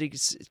Kansas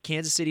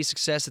City's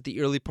success at the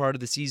early part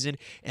of the season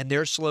and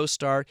their slow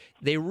start,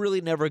 they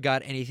really never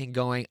got anything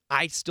going.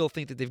 I still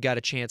think that they've got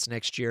a chance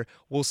next year.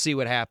 We'll see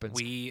what happens.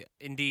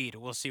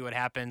 We'll see what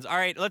happens. All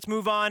right, let's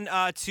move on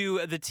to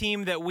the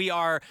team that we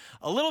are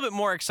a little bit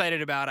more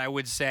excited about, I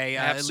would say.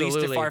 Absolutely.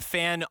 At least if our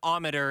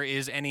fan-ometer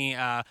is any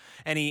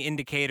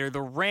indicator.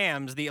 The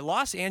Rams, the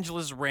Los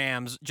Angeles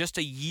Rams, just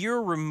a year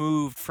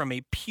removed from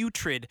a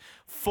putrid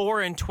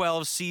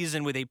 4-12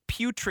 season with a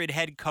putrid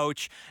head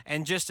coach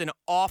and just an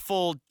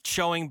awful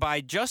showing by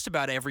just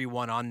about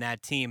everyone on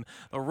that team.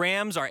 The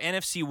Rams are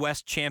NFC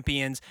West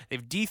champions.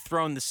 They've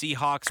dethroned the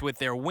Seahawks with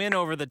their win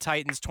over the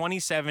Titans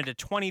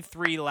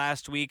 27-23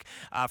 last week.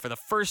 For the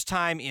first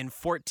time in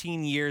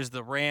 14 years,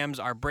 the Rams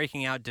are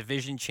breaking out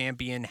division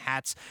champion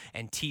hats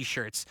and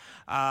T-shirts.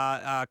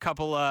 A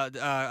couple of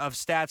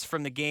stats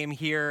from the game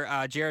here.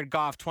 Jared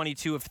Goff,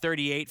 22 of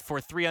 38 for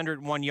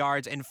 301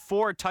 yards and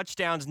 4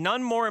 touchdowns.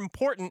 None more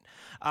important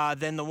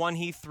than the one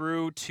he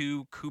threw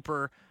to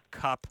Cooper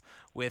Kupp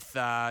with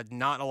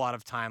not a lot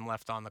of time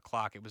left on the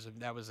clock.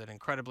 That was an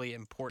incredibly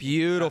important,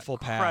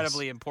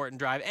 incredibly important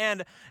drive,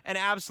 and an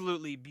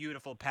absolutely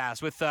beautiful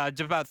pass with just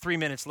about 3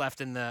 minutes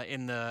left in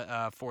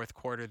the fourth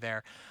quarter.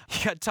 There,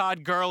 you got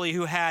Todd Gurley,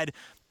 who had.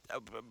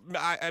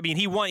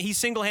 He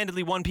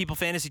single-handedly won people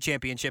fantasy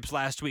championships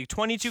last week.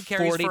 22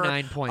 carries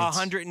 49 for points.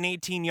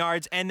 118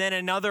 yards, and then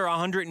another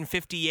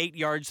 158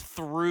 yards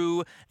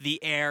through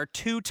the air.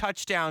 2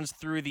 touchdowns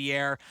through the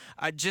air.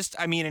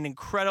 An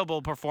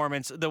incredible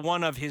performance. The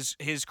one of his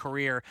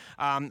career.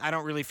 I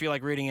don't really feel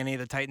like reading any of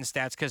the Titans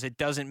stats because it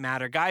doesn't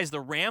matter. Guys, the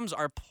Rams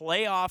are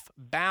playoff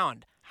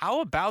bound.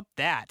 How about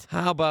that?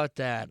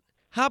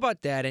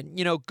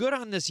 And, good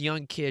on this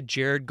young kid,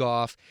 Jared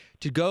Goff,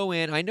 to go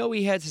in. I know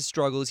he had his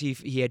struggles.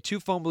 He had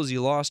 2 fumbles. He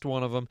lost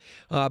one of them.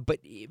 But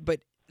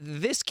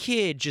this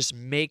kid just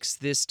makes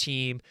this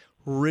team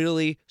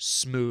really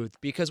smooth,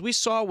 because we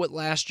saw what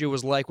last year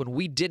was like when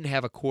we didn't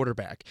have a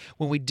quarterback,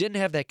 when we didn't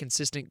have that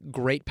consistent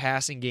great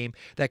passing game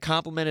that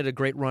complemented a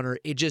great runner.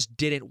 It just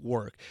didn't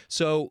work.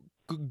 So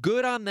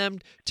good on them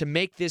to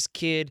make this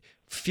kid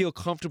feel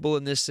comfortable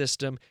in this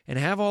system and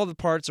have all the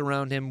parts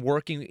around him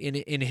working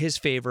in his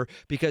favor,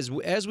 because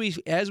as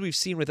we've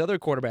seen with other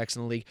quarterbacks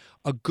in the league,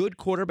 a good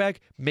quarterback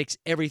makes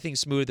everything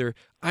smoother.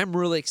 I'm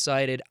really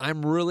excited.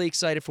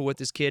 For what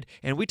this kid,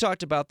 and we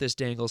talked about this,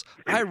 Dangles.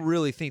 I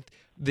really think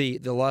the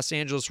Los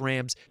Angeles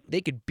Rams,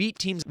 they could beat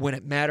teams when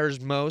it matters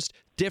most,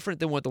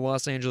 different than what the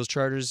Los Angeles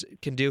Chargers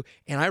can do,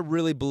 and I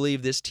really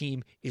believe this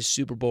team is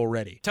Super Bowl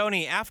ready.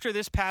 Tony, after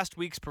this past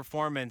week's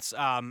performance,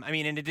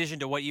 in addition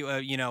to what you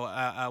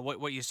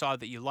what you saw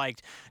that you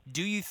liked,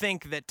 do you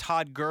think that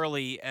Todd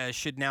Gurley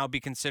should now be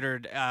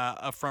considered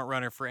a front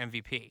runner for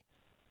MVP?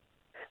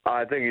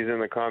 I think he's in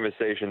the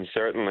conversation,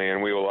 certainly,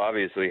 and we will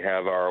obviously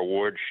have our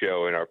award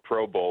show in our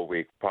Pro Bowl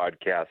week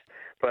podcast,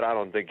 but I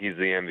don't think he's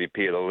the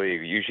MVP of the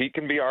league. He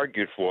can be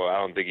argued for. I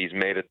don't think he's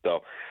made it,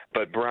 though.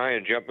 But,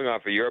 Brian, jumping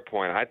off of your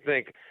point, I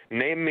think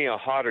name me a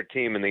hotter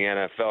team in the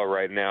NFL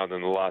right now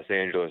than the Los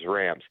Angeles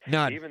Rams.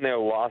 None. Even their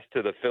loss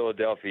to the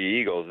Philadelphia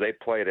Eagles, they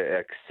played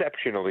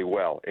exceptionally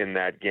well in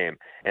that game.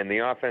 And the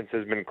offense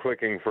has been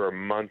clicking for a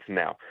month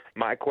now.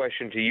 My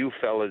question to you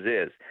fellas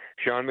is,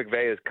 Sean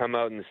McVay has come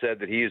out and said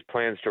that he has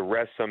plans to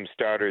rest some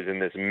starters in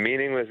this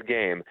meaningless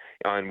game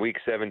on Week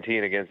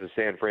 17 against the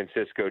San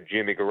Francisco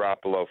Jimmy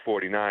Garoppolo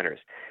 49ers.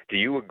 Do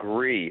you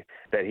agree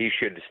that he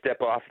should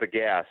step off the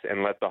gas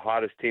and let the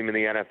hottest team in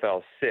the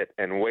NFL sit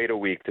and wait a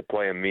week to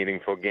play a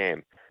meaningful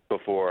game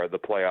before the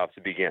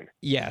playoffs begin?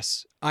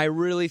 Yes, I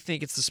really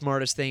think it's the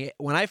smartest thing.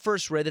 When I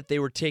first read that they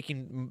were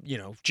taking,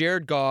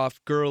 Jared Goff,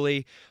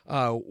 Gurley,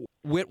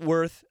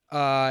 Whitworth,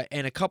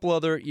 and a couple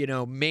other,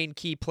 main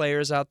key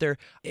players out there,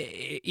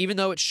 even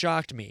though it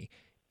shocked me,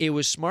 it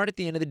was smart at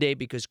the end of the day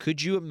because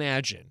could you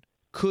imagine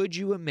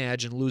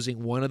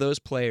losing one of those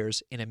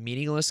players in a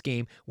meaningless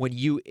game when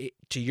you,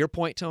 to your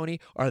point, Tony,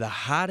 are the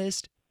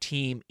hottest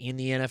team in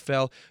the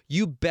NFL?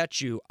 You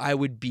bet you I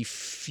would be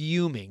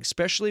fuming,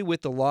 especially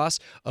with the loss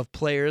of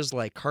players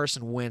like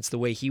Carson Wentz, the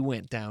way he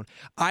went down.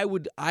 I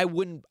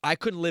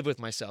couldn't live with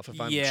myself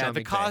if I'm Sean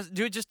the McVay. cost.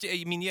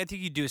 I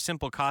think you do a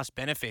simple cost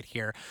benefit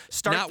here.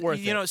 Not worth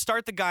it.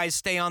 Start the guys,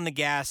 stay on the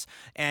gas,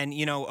 and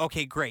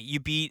okay, great.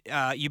 You beat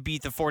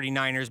the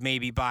 49ers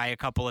maybe by a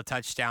couple of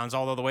touchdowns.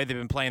 Although the way they've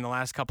been playing the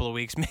last couple of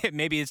weeks,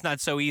 maybe it's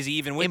not so easy.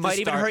 Even with it might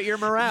even hurt your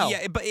morale.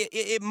 Yeah, but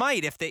it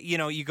might if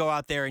you go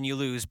out there and you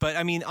lose. But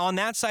I mean, on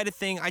that side of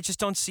thing, I just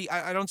don't see.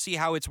 I don't see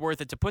how it's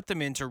worth it to put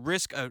them in to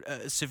risk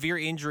a severe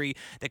injury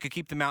that could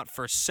keep them out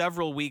for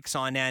several weeks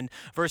on end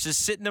versus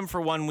sitting them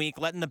for 1 week,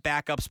 letting the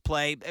backups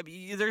play. I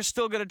mean, they're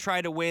still going to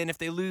try to win. If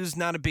they lose,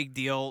 not a big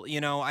deal.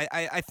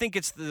 I think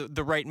it's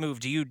the right move.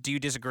 Do you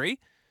disagree?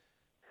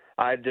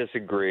 I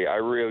disagree. I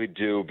really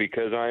do,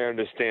 because I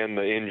understand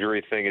the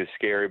injury thing is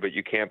scary, but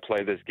you can't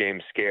play this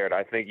game scared.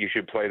 I think you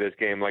should play this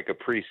game like a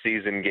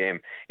preseason game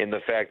in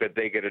the fact that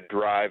they get a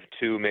drive,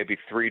 2, maybe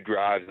 3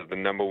 drives of the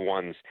number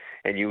ones,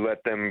 and you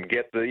let them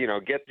get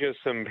just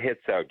some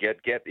hits out, get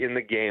in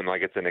the game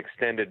like it's an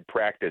extended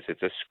practice.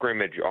 It's a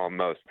scrimmage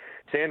almost.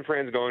 San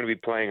Fran's going to be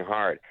playing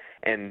hard.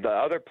 And the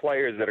other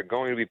players that are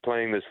going to be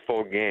playing this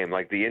full game,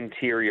 like the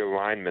interior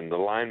linemen, the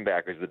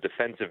linebackers, the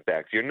defensive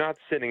backs, you're not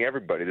sitting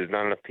everybody. There's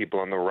not enough people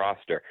on the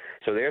roster.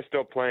 So they're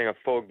still playing a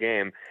full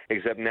game,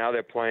 except now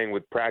they're playing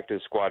with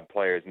practice squad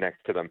players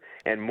next to them.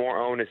 And more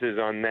onus is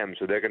on them,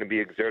 so they're going to be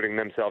exerting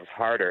themselves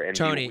harder and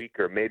Tony, be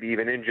weaker, maybe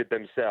even injured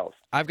themselves.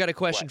 I've got a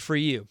question for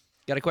you.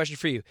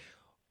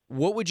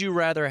 What would you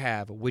rather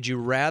have? Would you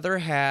rather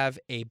have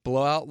a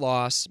blowout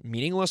loss,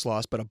 meaningless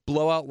loss, but a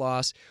blowout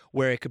loss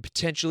where it could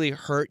potentially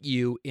hurt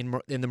you in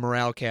the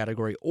morale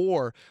category,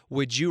 or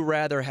would you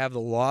rather have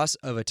the loss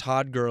of a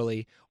Todd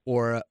Gurley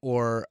or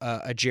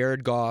a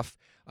Jared Goff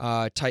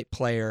type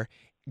player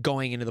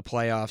going into the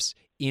playoffs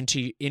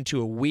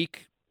into a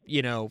week,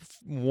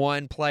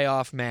 one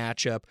playoff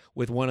matchup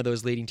with one of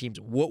those leading teams?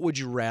 What would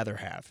you rather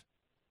have?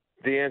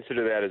 The answer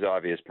to that is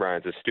obvious,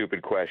 Brian. It's a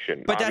stupid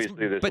question. But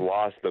obviously, this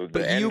loss,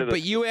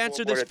 you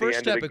answered this first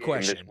step of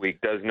question. This week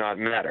does not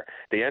matter.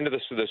 The end of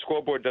the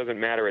scoreboard doesn't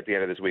matter at the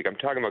end of this week. I'm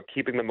talking about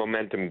keeping the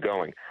momentum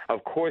going.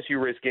 Of course, you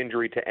risk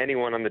injury to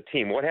anyone on the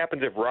team. What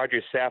happens if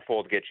Roger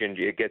Saffold gets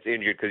injured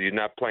because he's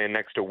not playing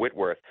next to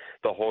Whitworth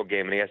the whole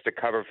game and he has to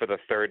cover for the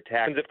third tackle? What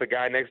happens if the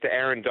guy next to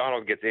Aaron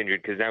Donald gets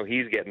injured because now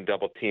he's getting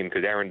double teamed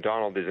because Aaron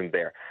Donald isn't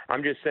there?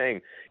 I'm just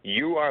saying,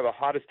 you are the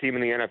hottest team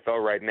in the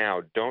NFL right now.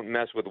 Don't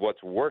mess with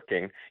what's working.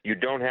 You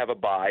don't have a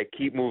bye.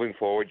 Keep moving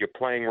forward. You're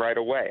playing right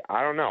away.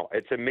 I don't know.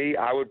 To me,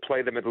 I would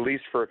play them at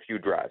least for a few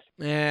drives.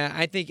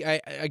 I think,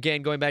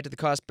 again, going back to the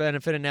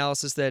cost-benefit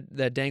analysis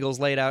that Dangles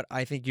laid out,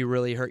 I think you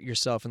really hurt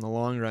yourself in the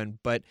long run.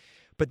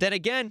 But then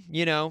again,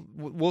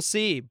 we'll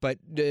see. But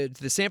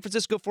the San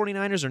Francisco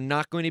 49ers are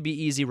not going to be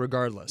easy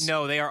regardless.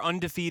 No, they are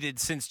undefeated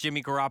since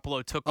Jimmy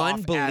Garoppolo took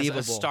off as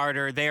a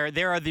starter. They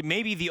are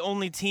maybe the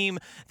only team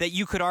that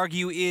you could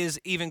argue is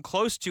even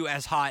close to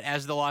as hot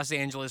as the Los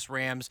Angeles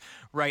Rams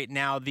right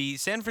now. The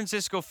San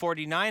Francisco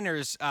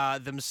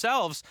 49ers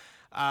themselves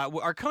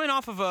are coming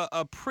off of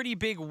a pretty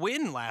big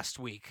win last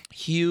week.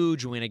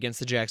 Huge win against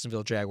the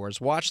Jacksonville Jaguars.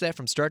 Watch that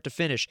from start to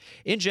finish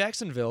in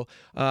Jacksonville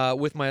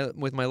with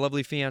my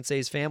lovely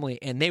fiance's family,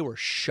 and they were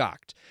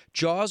shocked.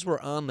 Jaws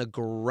were on the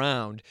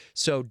ground.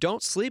 So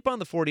don't sleep on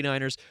the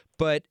 49ers.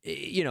 But,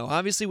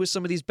 obviously with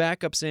some of these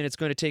backups in, it's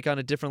going to take on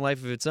a different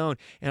life of its own.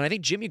 And I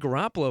think Jimmy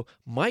Garoppolo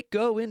might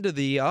go into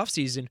the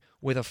offseason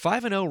with a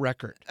 5-0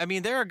 record. I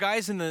mean, there are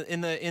guys in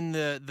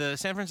the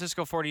San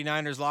Francisco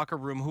 49ers locker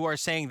room who are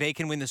saying they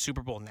can win the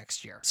Super Bowl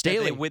next year.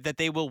 Staley. That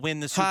they will win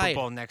the Super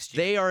Bowl next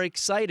year. They are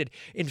excited.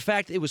 In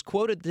fact, it was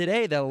quoted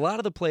today that a lot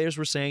of the players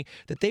were saying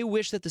that they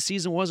wish that the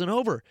season wasn't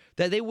over,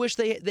 that they wish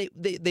they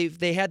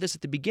had this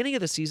at the beginning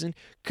of the season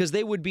because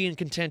they would be in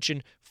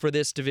contention for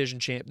this division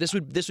champ. This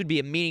would be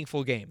a meaningful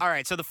game. All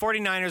right, so the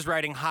 49ers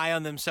riding high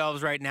on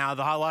themselves right now.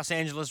 The Los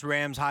Angeles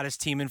Rams, hottest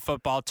team in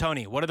football.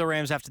 Tony, what do the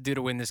Rams have to do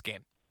to win this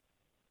game?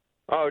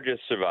 Oh,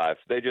 just survive.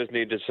 They just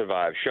need to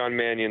survive. Sean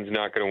Mannion's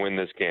not going to win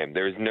this game.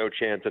 There's no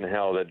chance in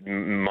hell that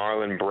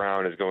Marlon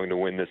Brown is going to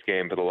win this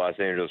game for the Los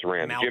Angeles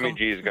Rams. Malcolm? Jimmy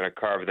G is going to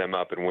carve them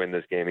up and win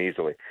this game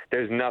easily.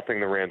 There's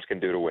nothing the Rams can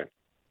do to win.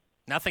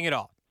 Nothing at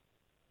all.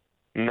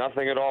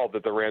 Nothing at all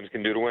that the Rams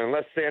can do to win.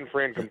 Unless San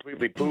Fran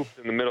completely poops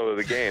in the middle of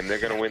the game, they're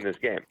going to win this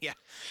game. Yeah.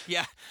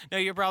 No,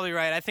 you're probably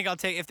right. I think I'll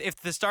take if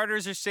the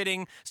starters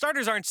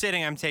aren't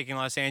sitting, I'm taking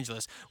Los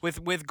Angeles.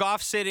 With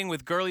Goff sitting,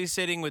 with Gurley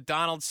sitting, with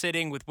Donald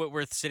sitting, with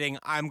Whitworth sitting,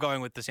 I'm going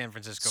with the San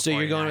Francisco 49ers. So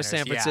you're going with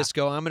San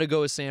Francisco. I'm going to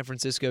go with San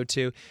Francisco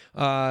too.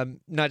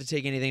 Not to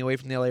take anything away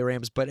from the LA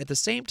Rams, but at the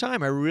same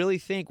time, I really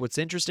think what's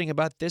interesting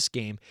about this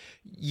game,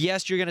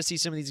 yes, you're going to see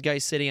some of these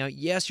guys sitting out.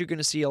 Yes, you're going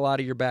to see a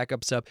lot of your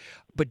backups up.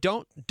 But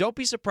don't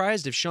be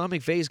surprised if Sean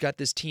McVay's got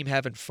this team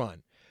having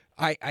fun.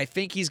 I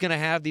think he's going to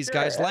have these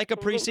guys like a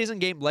preseason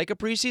game.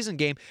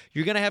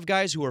 You're going to have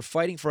guys who are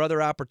fighting for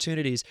other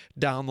opportunities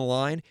down the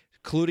line,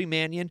 including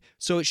Mannion.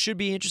 So it should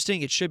be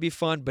interesting. It should be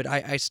fun. But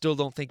I still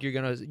don't think you're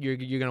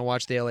gonna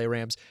watch the LA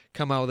Rams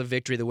come out with a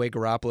victory the way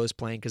Garoppolo is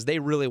playing, because they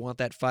really want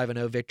that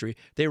 5-0 victory.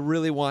 They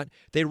really want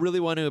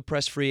to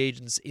impress free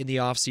agents in the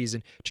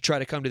offseason to try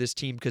to come to this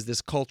team, because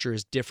this culture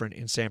is different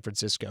in San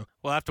Francisco.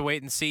 We'll have to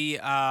wait and see.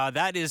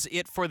 That is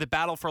it for the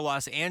Battle for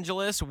Los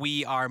Angeles.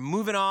 We are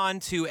moving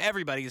on to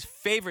everybody's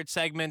favorite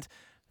segment,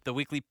 the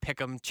Weekly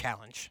Pick'em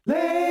Challenge.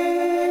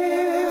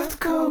 Left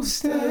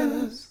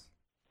Coasters.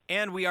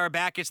 And we are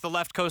back. It's the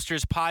Left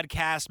Coasters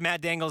podcast.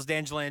 Matt Dangles,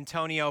 D'Angelo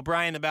Antonio,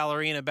 Brian the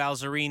Ballerina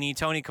Balzerini,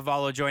 Tony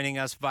Cavallo joining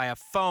us via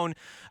phone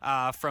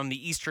from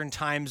the Eastern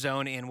Time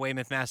Zone in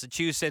Weymouth,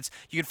 Massachusetts.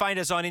 You can find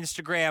us on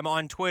Instagram,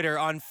 on Twitter,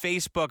 on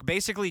Facebook,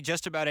 basically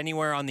just about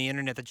anywhere on the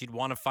internet that you'd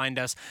want to find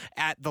us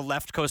at the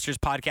Left Coasters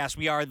podcast.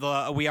 We are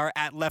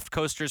at Left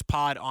Coasters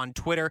Pod on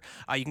Twitter.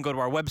 You can go to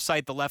our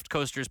website,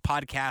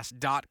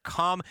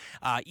 theleftcoasterspodcast.com.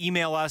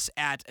 Email us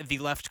at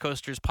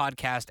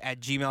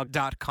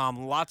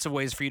theleftcoasterspodcast@gmail.com. Lots of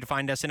ways for you to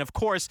find us. And of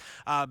course,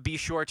 be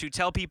sure to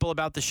tell people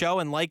about the show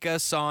and like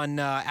us on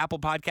Apple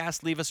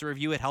Podcasts. Leave us a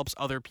review. It helps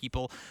other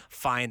people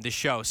find the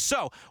show.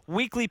 So,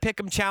 Weekly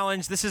Pick'em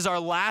Challenge. This is our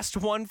last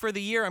one for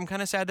the year. I'm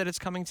kind of sad that it's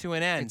coming to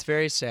an end. It's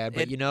very sad,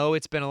 but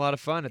it's been a lot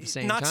of fun at the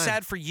same time. Not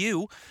sad for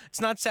you.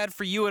 It's not sad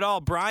for you at all.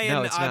 Brian,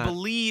 No, it's I not.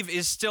 believe,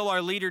 is still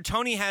our leader.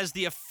 Tony has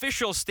the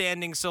official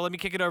standing, so let me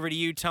kick it over to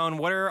you, Tone.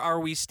 Where are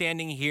we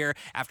standing here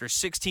after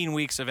 16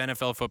 weeks of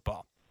NFL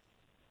football?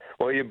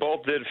 Well, you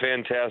both did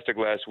fantastic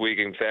last week.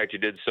 In fact, you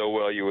did so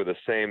well, you were the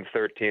same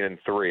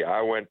 13-3. I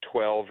went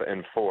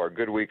 12-4.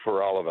 Good week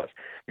for all of us.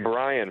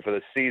 Brian, for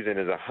the season,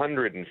 is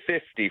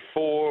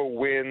 154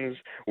 wins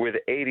with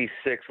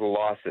 86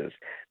 losses.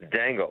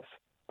 Dangles,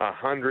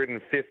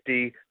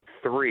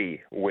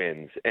 153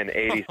 wins and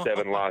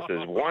 87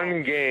 losses.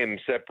 One game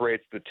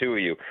separates the two of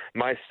you.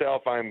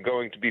 Myself, I'm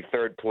going to be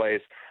third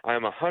place.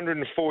 I'm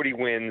 140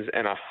 wins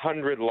and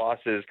 100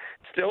 losses.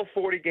 Still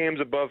 40 games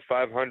above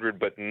 500,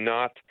 but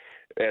not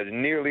as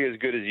nearly as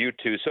good as you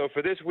two. So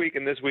for this week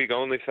and this week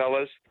only,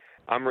 fellas,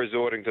 I'm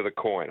resorting to the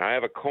coin. I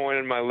have a coin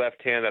in my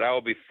left hand that I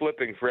will be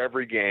flipping for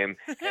every game.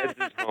 Heads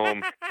is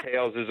home,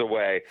 tails is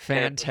away.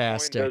 Fantastic. And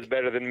if the coin does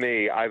better than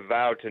me, I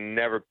vow to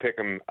never pick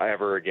him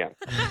ever again.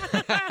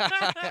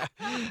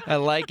 I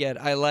like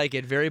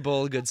it. Very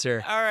bold, good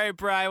sir. All right,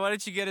 Brian, why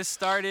don't you get us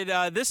started?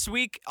 This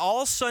week,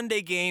 all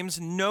Sunday games,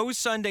 no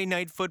Sunday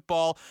night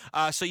football.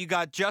 So you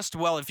got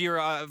if you're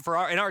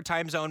in our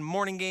time zone,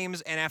 morning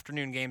games and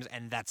afternoon games,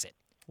 and that's it.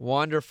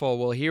 Wonderful.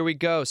 Well, here we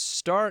go.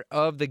 Start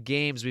of the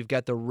games. We've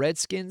got the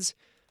Redskins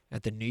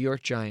at the New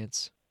York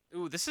Giants.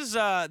 Ooh, this is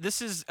a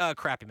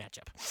crappy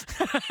matchup.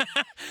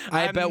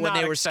 I I'm bet when not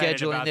they were excited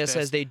scheduling about this,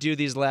 as they do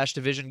these last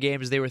division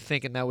games, they were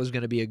thinking that was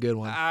going to be a good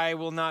one. I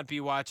will not be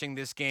watching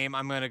this game.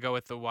 I'm going to go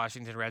with the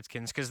Washington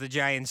Redskins because the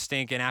Giants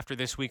stink, and after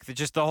this week,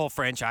 the whole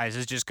franchise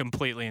is just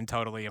completely and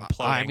totally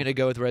imploding. I'm going to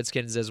go with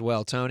Redskins as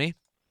well. Tony?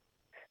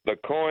 The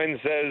coin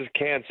says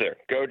cancer.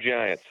 Go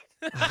Giants.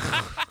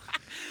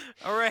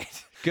 All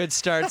right. Good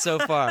start so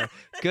far.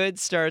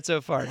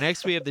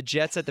 Next, we have the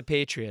Jets at the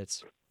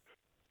Patriots.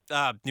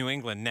 New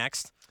England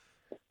next.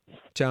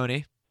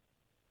 Tony?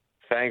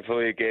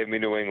 Thankfully, it gave me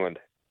New England.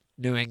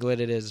 New England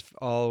it is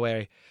all the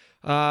way.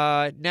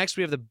 Next,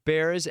 we have the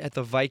Bears at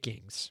the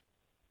Vikings.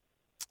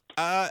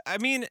 The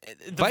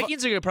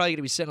Vikings are probably going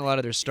to be sitting a lot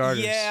of their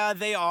starters. Yeah,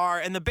 they are.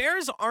 And the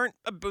Bears aren't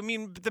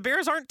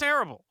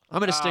terrible. I'm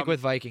going to stick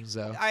with Vikings,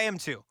 though. I am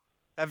too.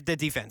 Of the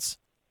defense.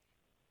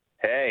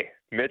 Hey,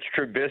 Mitch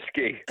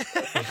Trubisky.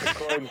 That's what the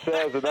coin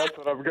says, and that's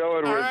what I'm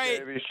going All with, right.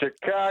 baby.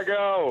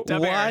 Chicago. The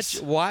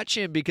Bears. Watch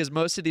him, because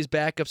most of these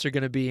backups are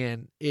going to be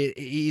in.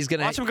 He's going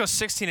to Watch him go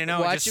 16-0 and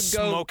watch just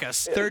him go smoke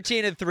us.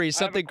 13-3,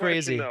 something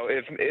crazy.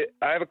 I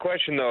have a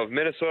question, though. If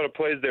Minnesota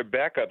plays their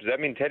backups, does that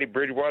mean Teddy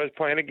Bridgewater's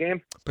playing a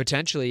game?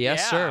 Potentially,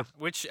 yes, sir.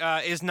 Which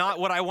is not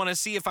what I want to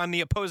see if I'm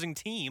the opposing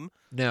team.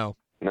 No.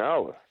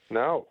 No.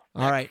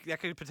 All right.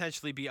 That could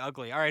potentially be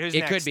ugly. All right, who's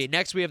It next? could be.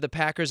 Next, we have the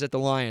Packers at the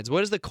Lions.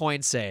 What does the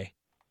coin say?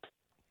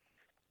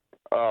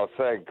 Oh,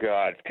 thank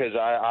God, because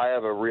I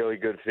have a really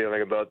good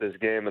feeling about this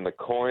game, and the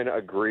coin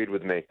agreed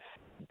with me.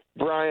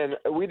 Brian,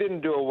 we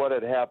didn't do a what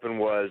had happened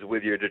was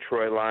with your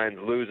Detroit Lions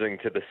losing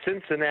to the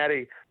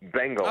Cincinnati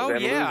Bengals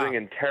and losing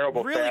in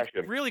terrible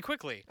fashion. Really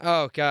quickly.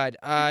 Oh God.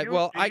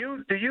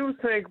 Do you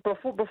think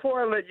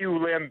before I let you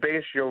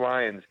lambaste your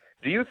Lions,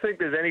 do you think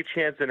there's any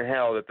chance in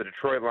hell that the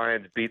Detroit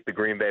Lions beat the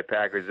Green Bay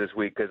Packers this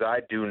week? Because I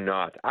do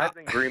not. I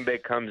think Green Bay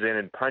comes in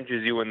and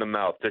punches you in the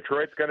mouth.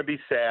 Detroit's going to be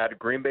sad.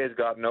 Green Bay's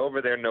gotten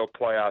over their no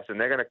playoffs, and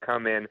they're going to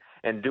come in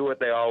and do what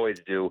they always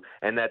do,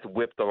 and that's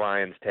whip the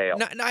Lions' tail.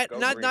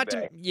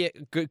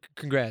 Good.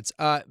 Congrats.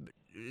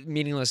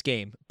 Meaningless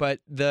game, but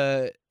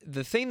the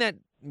thing that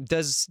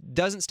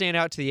doesn't stand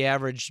out to the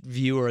average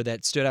viewer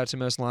that stood out to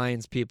most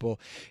Lions people.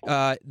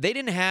 They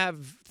didn't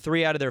have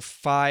 3 out of their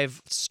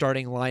 5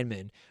 starting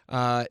linemen,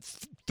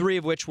 3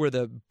 of which were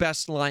the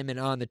best linemen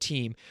on the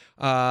team.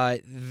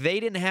 They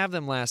didn't have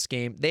them last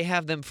game. They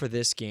have them for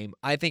this game.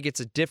 I think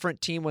it's a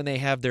different team when they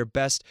have their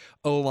best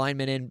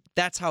O-linemen in.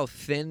 That's how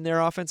thin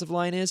their offensive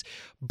line is.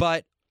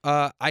 But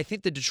I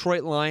think the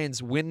Detroit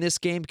Lions win this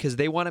game because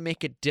they want to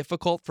make it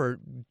difficult for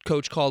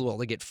Coach Caldwell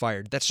to get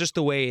fired. That's just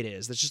the way it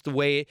is. That's just the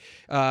way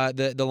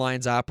the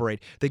Lions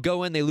operate. They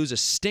go in, they lose a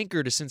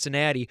stinker to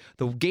Cincinnati,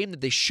 the game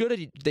that they should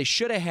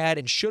have had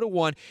and should have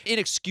won.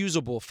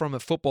 Inexcusable from a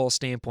football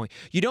standpoint.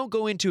 You don't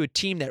go into a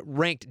team that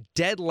ranked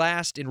dead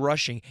last in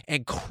rushing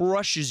and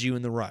crushes you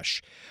in the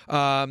rush.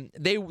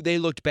 They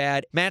looked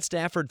bad. Matt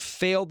Stafford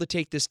failed to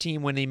take this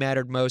team when they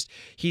mattered most.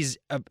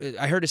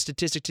 I heard a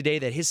statistic today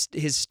that his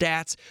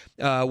stats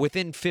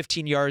within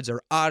 15 yards are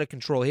out of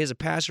control. He has a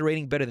passer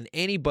rating better than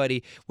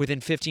anybody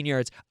within 15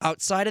 yards.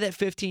 Outside of that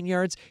 15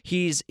 yards,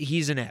 he's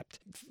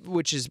inept,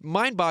 which is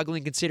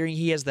mind-boggling considering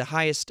he has the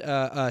highest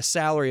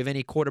salary of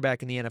any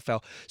quarterback in the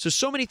NFL.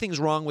 So many things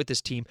wrong with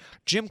this team.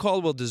 Jim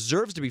Caldwell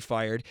deserves to be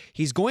fired.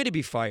 He's going to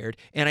be fired,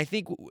 and I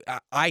think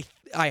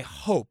I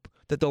hope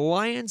that the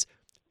Lions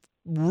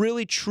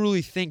really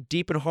truly think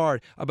deep and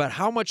hard about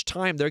how much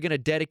time they're going to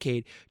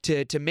dedicate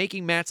to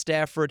making Matt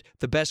Stafford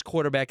the best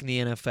quarterback in the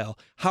NFL.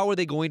 How are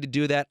they going to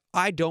do that?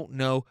 I don't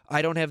know.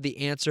 I don't have the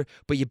answer,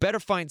 but you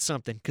better find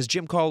something because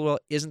Jim Caldwell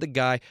isn't the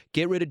guy.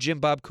 Get rid of Jim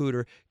Bob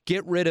Cooter.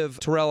 Get rid of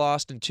Terrell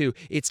Austin too.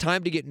 It's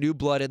time to get new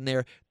blood in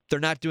there. They're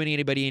not doing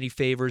anybody any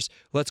favors.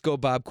 Let's go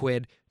Bob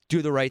Quinn.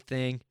 Do the right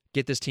thing.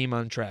 Get this team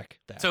on track.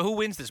 So who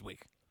wins this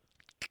week?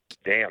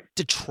 Damn.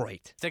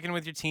 Detroit. Sticking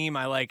with your team.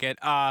 I like it.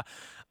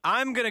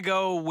 I'm going to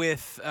go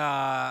with, There's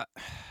a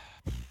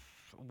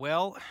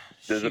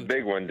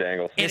big one,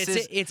 Dangle. And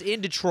it's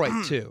in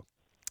Detroit, too.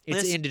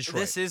 It's in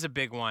Detroit. This is a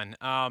big one.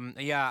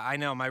 Yeah, I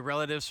know. My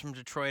relatives from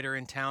Detroit are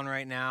in town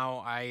right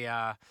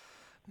now.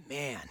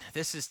 Man,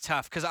 this is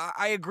tough because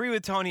I agree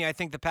with Tony. I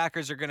think the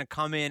Packers are going to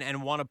come in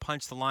and want to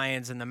punch the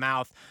Lions in the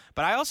mouth.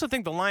 But I also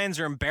think the Lions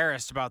are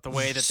embarrassed about the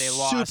way that they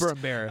lost Super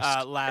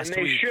embarrassed. Last week.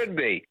 And they should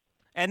be.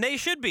 And they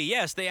should be.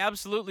 Yes, they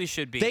absolutely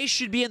should be. They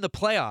should be in the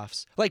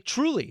playoffs. Like,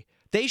 truly.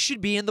 They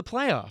should be in the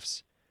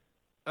playoffs.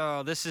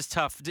 Oh, this is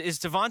tough. Is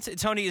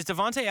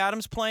Devontae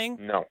Adams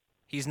playing? No.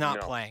 He's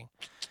not playing.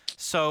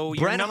 So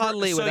Brent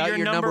Hundley without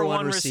your number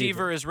one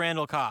receiver is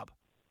Randall Cobb.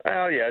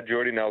 Oh, yeah,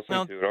 Jordy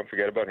Nelson, too. Don't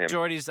forget about him.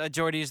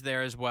 Jordy's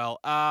there as well.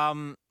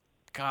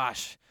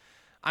 Gosh.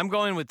 I'm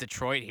going with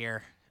Detroit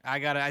here.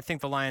 I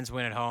think the Lions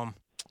win at home.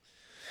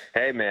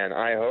 Hey, man,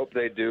 I hope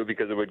they do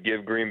because it would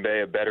give Green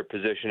Bay a better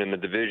position in the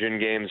division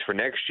games for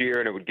next year,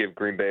 and it would give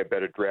Green Bay a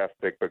better draft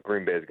pick, but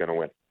Green Bay is going to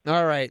win.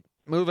 All right,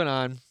 moving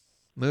on.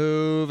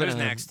 Who's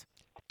next?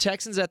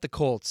 Texans at the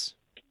Colts.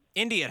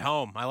 Indy at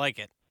home. I like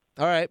it.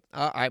 All right,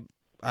 I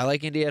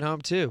like Indy at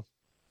home, too.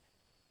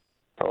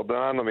 Hold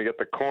on, let me get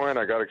the coin.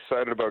 I got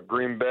excited about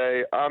Green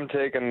Bay. I'm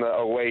taking the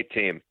away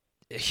team.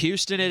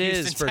 Houston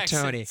is for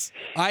Texans. Tony.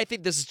 I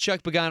think this is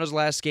Chuck Pagano's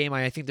last game.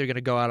 I think they're going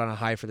to go out on a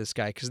high for this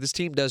guy because this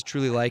team does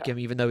truly like him,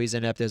 even though he's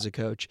inept as a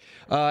coach.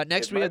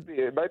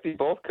 It might be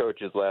both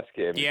coaches' last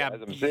game. Yeah,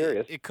 guys. I'm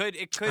serious. It could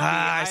be.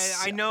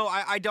 I know.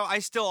 I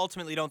still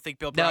ultimately don't think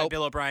Bill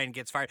O'Brien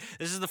gets fired.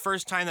 This is the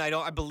first time that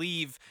I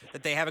believe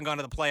that they haven't gone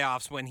to the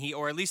playoffs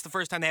or at least the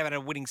first time they haven't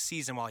had a winning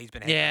season while he's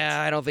been.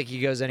 I don't think he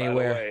goes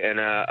anywhere. By the way, and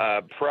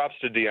props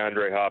to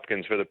DeAndre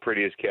Hopkins for the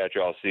prettiest catch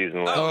all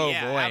season. Oh boy,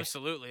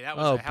 absolutely. That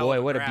was a hell of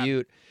a what grab. a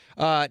beaut.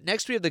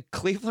 Next, we have the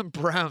Cleveland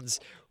Browns,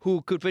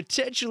 who could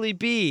potentially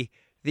be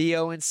the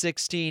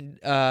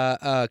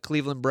 0-16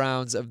 Cleveland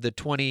Browns of the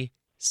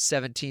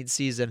 2017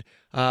 season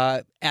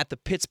at the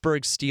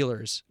Pittsburgh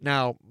Steelers.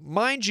 Now,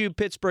 mind you,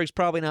 Pittsburgh's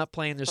probably not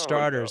playing their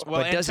starters,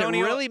 well, but does it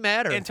really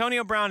matter?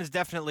 Antonio Brown is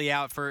definitely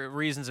out for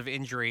reasons of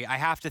injury. I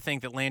have to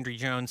think that Landry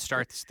Jones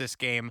starts this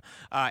game,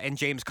 and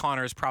James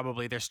Conner is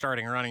probably their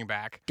starting running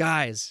back.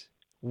 Guys,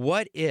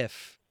 what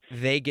if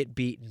they get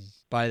beaten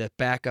by the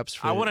backups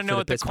for I want to know the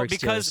what the Pittsburgh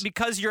Steelers?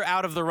 because you're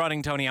out of the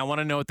running, Tony. I want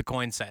to know what the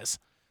coin says.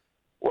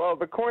 Well,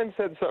 the coin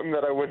said something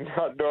that I would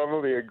not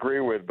normally agree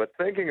with, but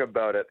thinking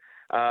about it,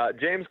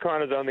 James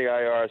Conner's on the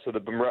IR, so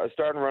the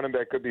starting running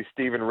back could be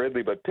Stephen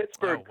Ridley, but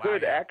Pittsburgh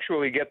could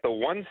actually get the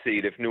 1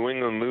 seed if New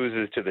England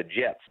loses to the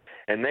Jets.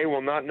 And they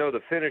will not know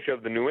the finish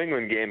of the New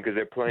England game because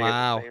they're playing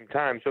at the same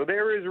time. So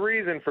there is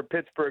reason for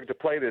Pittsburgh to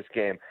play this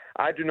game.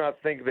 I do not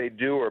think they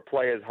do or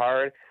play as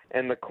hard,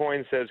 and the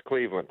coin says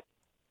Cleveland.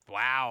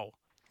 Wow.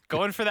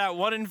 Going for that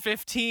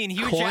 1-15.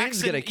 Hugh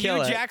Coin's gonna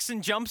kill it.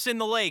 Jackson jumps in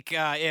the lake,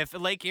 if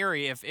Lake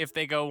Erie, if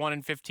they go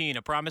 1-15.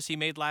 A promise he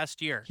made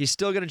last year. He's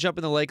still going to jump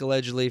in the lake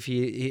allegedly if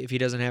he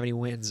doesn't have any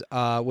wins,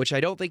 which I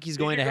don't think he's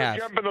going to have.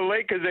 Jump in the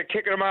lake because they're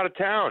kicking him out of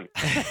town.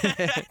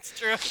 That's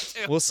true,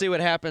 too. We'll see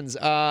what happens.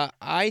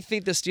 I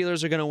think the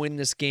Steelers are going to win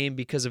this game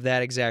because of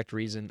that exact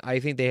reason.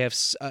 I think they have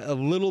a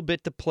little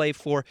bit to play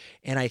for,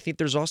 and I think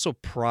there's also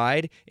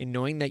pride in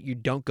knowing that you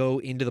don't go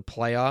into the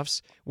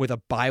playoffs with a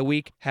bye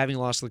week having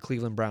lost to the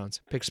Cleveland Browns.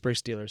 Pittsburgh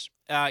Steelers.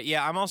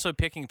 Yeah, I'm also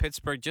picking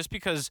Pittsburgh just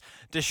because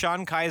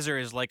DeShone Kizer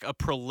is like a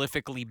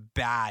prolifically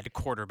bad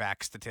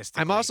quarterback statistically.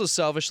 I'm also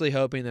selfishly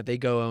hoping that they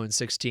go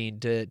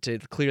 0-16 to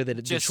clear the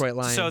Detroit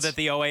Lions. So that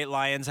the 08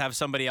 Lions have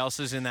somebody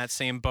else's in that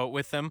same boat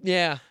with them.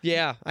 Yeah.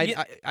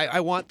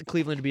 I want the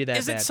Cleveland to be that bad.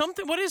 Is it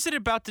something? What is it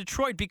about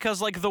Detroit?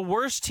 Because like the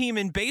worst team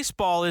in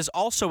baseball is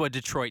also a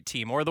Detroit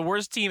team, or the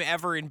worst team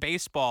ever in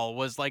baseball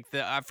was like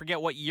I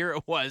forget what year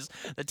it was.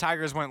 The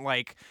Tigers went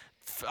like.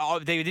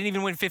 They didn't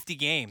even win 50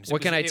 games.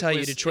 What can I tell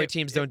you? Detroit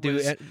teams don't do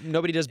it.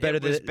 Nobody does better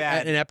than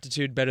an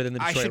aptitude better than the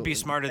Detroit. I should be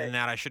smarter than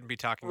that. I shouldn't be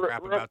talking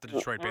crap about the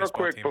Detroit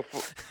baseball team.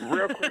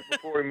 Real quick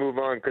before we move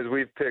on, because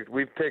we've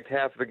picked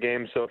half the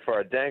game so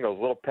far. Dangles,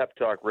 little pep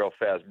talk real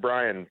fast.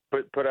 Brian,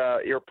 put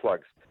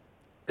earplugs.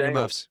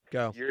 Dangles,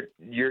 go.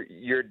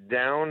 You're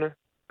down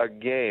a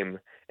game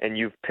and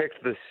you've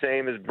picked the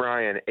same as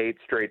Brian 8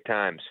 straight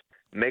times.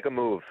 Make a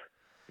move.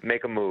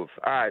 All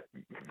right,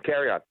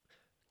 carry on.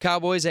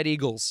 Cowboys at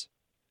Eagles.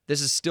 This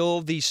is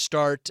still the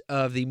start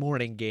of the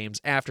morning games,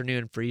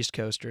 afternoon for East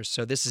Coasters.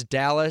 So this is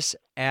Dallas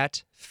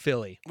at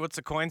Philly. What's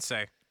the coin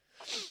say?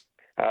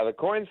 The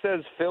coin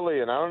says Philly,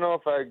 and I don't know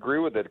if I agree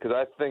with it because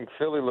I think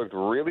Philly looked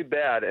really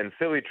bad, and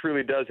Philly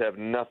truly does have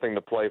nothing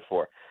to play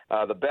for.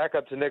 The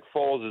backup to Nick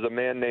Foles is a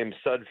man named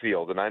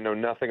Sudfield, and I know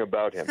nothing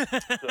about him.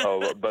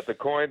 But the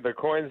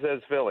coin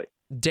says Philly.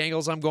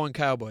 Dangles, I'm going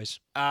Cowboys.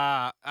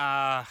 I'm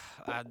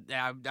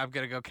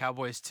gonna go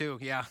Cowboys too.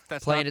 Yeah,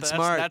 smart.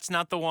 That's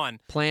not the one.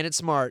 Playing it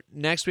smart.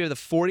 Next, we have the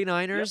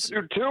 49ers. You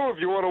have to do 2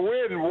 if you want to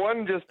win.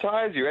 1 just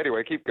ties you.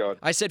 Anyway, keep going.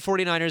 I said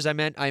 49ers. I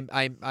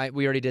meant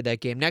we already did that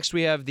game. Next,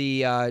 we have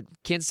the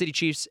Kansas City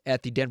Chiefs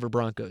at the Denver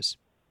Broncos.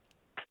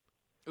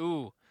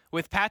 Ooh.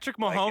 With Patrick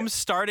Mahomes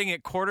starting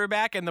at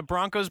quarterback and the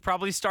Broncos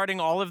probably starting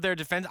all of their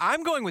defense,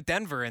 I'm going with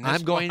Denver in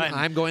this one.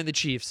 I'm going the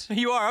Chiefs.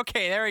 You are?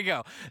 Okay, there we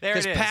go. There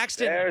it is.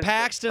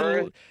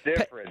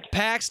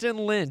 Paxton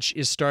Lynch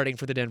is starting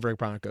for the Denver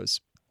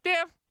Broncos.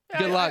 Yeah.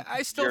 Good luck.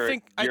 I still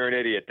think you're an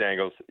idiot,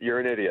 Dangles.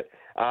 You're an idiot.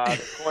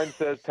 The coin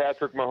says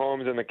Patrick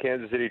Mahomes and the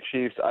Kansas City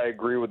Chiefs. I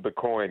agree with the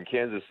coin.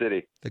 Kansas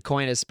City. The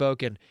coin has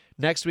spoken.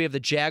 Next, we have the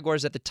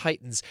Jaguars at the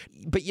Titans.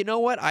 But you know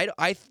what?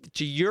 I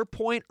to your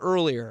point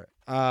earlier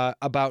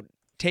about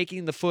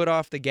taking the foot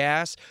off the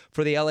gas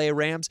for the LA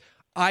Rams,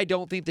 I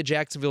don't think the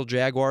Jacksonville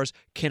Jaguars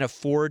can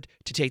afford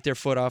to take their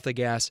foot off the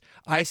gas.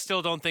 I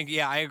still don't think.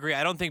 Yeah, I agree.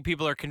 I don't think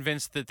people are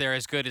convinced that they're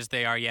as good as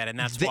they are yet, and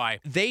that's why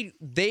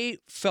they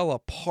fell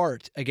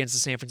apart against the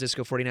San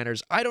Francisco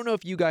 49ers. I don't know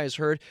if you guys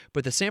heard,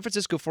 but the San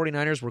Francisco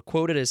 49ers were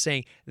quoted as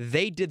saying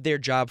they did their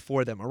job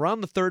for them.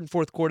 Around the third and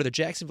fourth quarter, the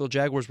Jacksonville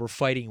Jaguars were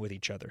fighting with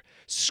each other,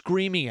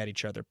 screaming at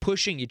each other,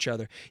 pushing each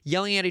other,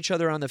 yelling at each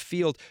other on the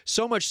field.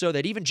 So much so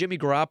that even Jimmy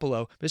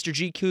Garoppolo, Mr.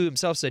 GQ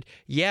himself, said,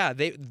 "Yeah,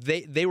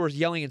 they were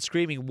yelling and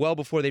screaming well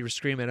before they were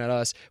screaming at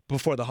us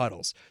before the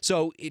huddles."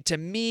 So to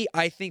me,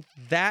 I think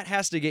that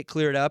has to get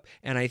cleared up,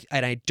 and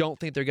I don't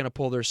think they're going to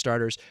pull their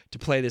starters to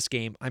play this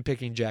game. I'm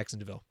picking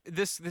Jacksonville.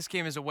 This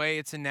game is away.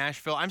 It's in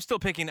Nashville. I'm still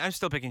picking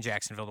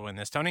Jacksonville to win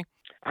this. Tony?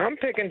 I'm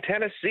picking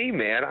Tennessee,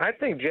 man. I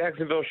think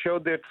Jacksonville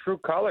showed their true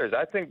colors.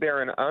 I think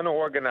they're an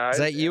unorganized. Is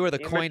that you or the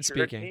coin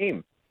speaking?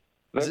 Team.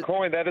 The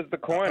coin. That is the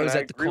coin. Oh, is that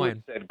I agree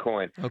with said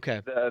coin. Okay.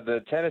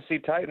 The Tennessee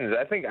Titans.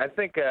 I think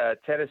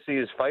Tennessee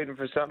is fighting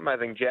for something. I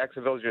think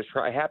Jacksonville is just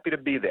happy to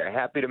be there,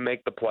 happy to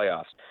make the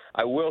playoffs.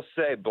 I will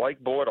say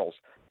Blake Bortles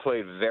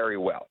played very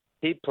well.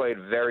 He played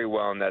very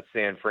well in that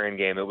San Fran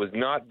game. It was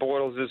not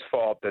Bortles'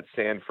 fault that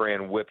San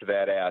Fran whipped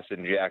that ass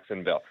in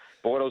Jacksonville.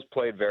 Bortles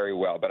played very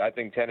well, but I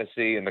think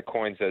Tennessee, and the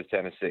coin says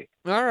Tennessee.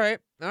 All right.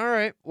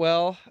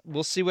 Well,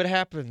 we'll see what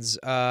happens.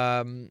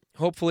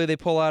 Hopefully they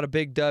pull out a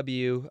big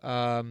W.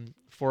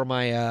 For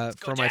my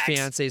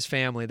fiance's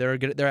family.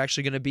 They're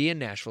actually going to be in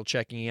Nashville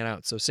checking it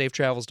out. So safe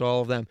travels to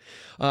all of them.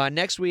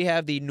 Next, we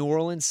have the New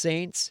Orleans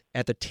Saints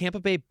at the Tampa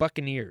Bay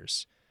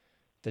Buccaneers.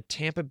 The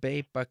Tampa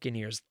Bay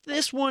Buccaneers.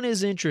 This one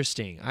is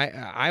interesting.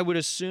 I would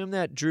assume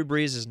that Drew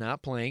Brees is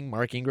not playing.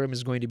 Mark Ingram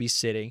is going to be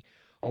sitting.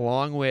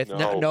 along with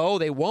no,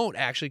 they won't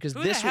actually because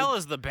Who this the hell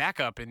is the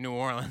backup in New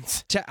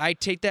Orleans? I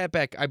take that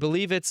back. I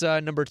believe it's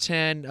number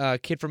 10,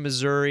 kid from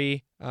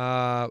Missouri,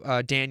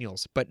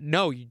 Daniels. But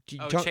no, you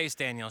don't. Chase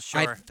Daniels,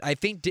 sure. I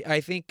think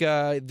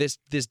this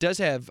does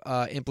have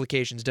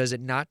implications, does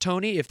it not,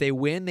 Tony? If they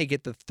win, they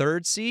get the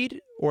 3rd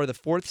seed or the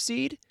 4th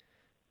seed.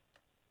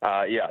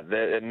 Yeah,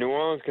 New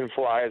Orleans can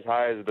fly as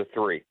high as the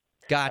 3.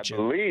 Gotcha. I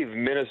believe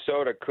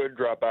Minnesota could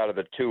drop out of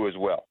the 2 as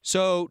well.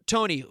 So,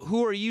 Tony,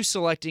 who are you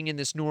selecting in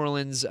this New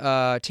Orleans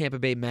Tampa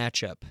Bay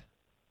matchup?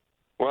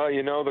 Well,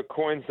 the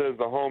coin says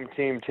the home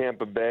team,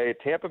 Tampa Bay.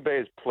 Tampa Bay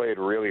has played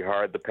really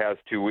hard the past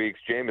 2 weeks.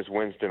 Jameis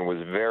Winston was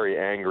very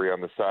angry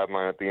on the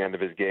sideline at the end of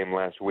his game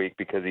last week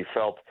because he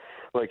felt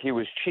like he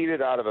was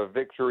cheated out of a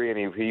victory, and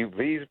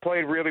he's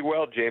played really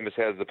well, Jameis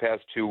has, the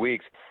past 2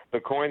 weeks. The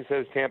coin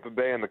says Tampa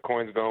Bay, and the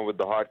coin's going with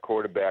the hot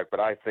quarterback, but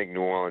I think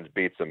New Orleans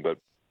beats them. But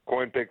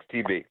coin picks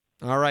TB.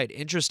 All right,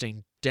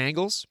 interesting.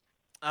 Dangles?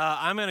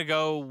 I'm going to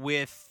go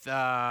with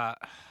I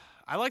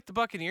like the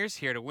Buccaneers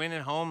here to win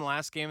at home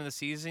last game of the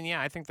season. Yeah,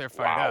 I think they're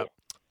fired up.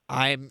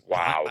 I'm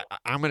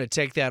going to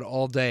take that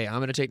all day. I'm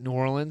going to take New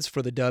Orleans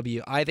for the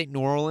W. I think New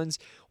Orleans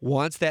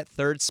wants that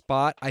 3rd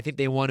spot. I think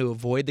they want to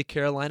avoid the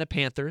Carolina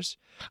Panthers.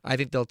 I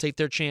think they'll take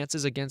their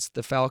chances against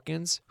the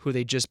Falcons, who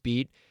they just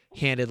beat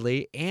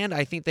handedly, and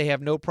I think they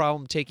have no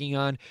problem taking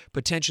on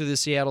potentially the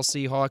Seattle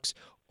Seahawks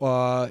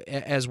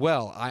as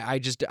well. I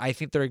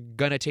think they're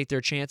gonna take their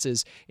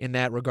chances in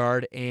that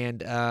regard,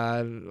 and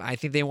I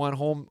think they want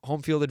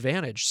home field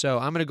advantage. So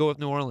I'm gonna go with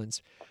New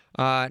Orleans.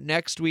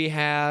 Next we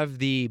have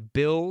the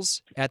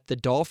Bills at the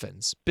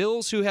Dolphins.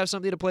 Bills who have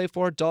something to play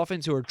for.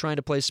 Dolphins who are trying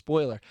to play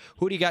spoiler.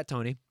 Who do you got,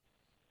 Tony?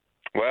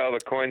 Well, the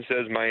coin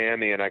says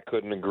Miami, and I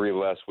couldn't agree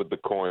less with the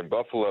coin.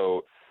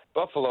 Buffalo,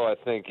 I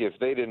think if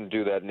they didn't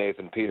do that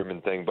Nathan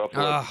Peterman thing,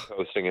 Buffalo is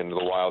coasting into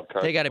the wild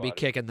card. They got to be spot.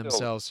 kicking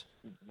themselves.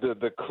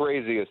 The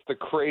craziest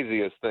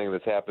thing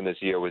that's happened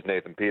this year was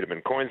Nathan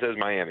Peterman. Coin says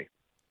Miami.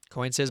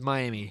 Coin says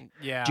Miami.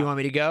 Yeah. Do you want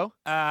me to go?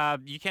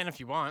 You can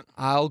if you want.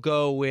 I'll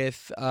go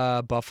with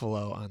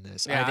Buffalo on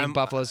this. Yeah, I think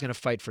Buffalo's going to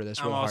fight for this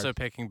I'm real also hard.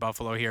 picking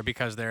Buffalo here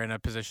because they're in a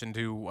position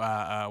to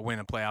win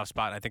a playoff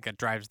spot. I think that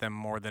drives them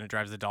more than it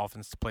drives the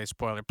Dolphins to play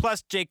spoiler.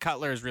 Plus, Jay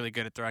Cutler is really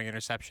good at throwing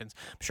interceptions.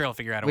 I'm sure he'll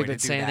figure out a way to do that.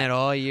 We've been saying that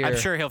all year. I'm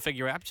sure he'll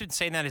figure out. I've been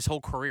saying that his whole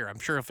career. I'm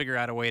sure he'll figure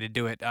out a way to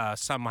do it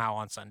somehow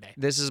on Sunday.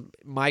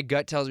 My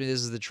gut tells me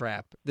this is the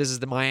trap. This is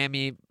the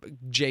Miami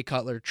Jay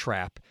Cutler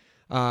trap.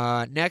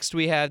 Next,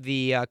 we have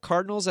the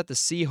Cardinals at the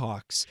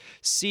Seahawks.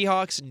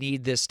 Seahawks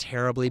need this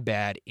terribly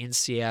bad in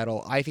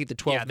Seattle. I think the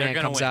 12th man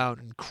comes out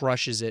and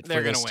crushes it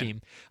for this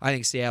team. I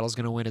think Seattle's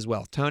going to win as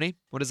well. Tony,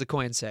 what does the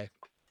coin say?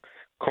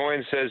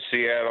 Coin says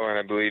Seattle, and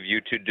I believe you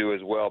two do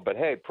as well. But,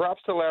 hey,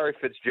 props to Larry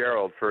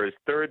Fitzgerald for his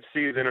 3rd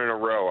season in a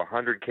row,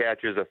 100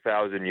 catches,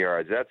 1,000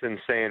 yards. That's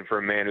insane for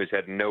a man who's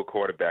had no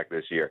quarterback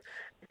this year.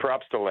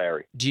 Props to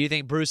Larry. Do you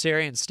think Bruce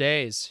Arians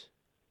stays?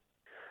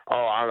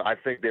 Oh, I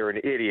think they're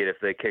an idiot if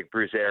they kick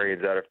Bruce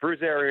Arians out. If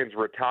Bruce Arians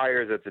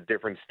retires, that's a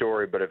different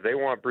story. But if they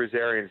want Bruce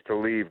Arians to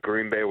leave,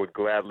 Green Bay would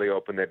gladly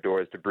open their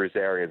doors to Bruce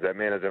Arians. That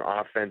man is an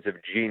offensive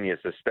genius,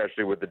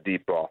 especially with the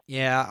deep ball.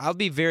 Yeah, I'll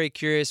be very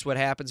curious what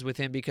happens with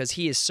him because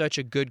he is such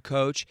a good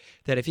coach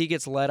that if he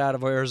gets let out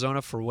of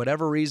Arizona for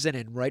whatever reason,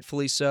 and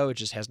rightfully so, it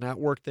just has not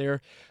worked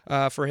there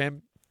for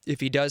him. If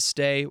he does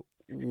stay,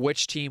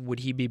 which team would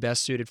he be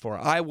best suited for?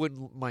 I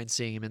wouldn't mind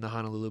seeing him in the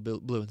Honolulu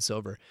Blue and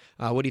Silver.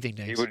 What do you think,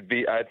 Dave?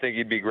 I think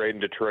he'd be great in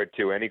Detroit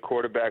too. Any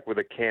quarterback with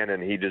a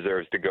cannon, he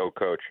deserves to go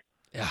coach.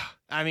 Yeah.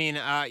 I mean,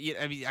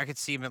 I could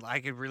see him. I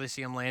could really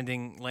see him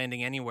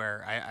landing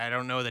anywhere. I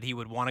don't know that he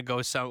would want to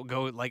go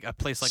like a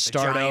place like the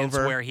Giants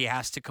where he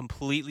has to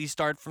completely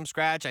start from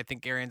scratch. I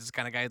think Arians is the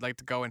kind of guy who'd like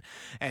to go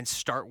and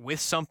start with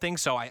something.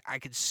 So I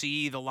could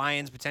see the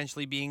Lions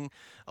potentially being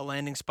a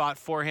landing spot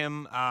for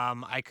him.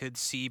 I could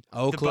see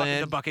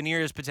Oakland, the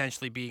Buccaneers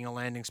potentially being a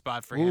landing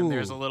spot for him.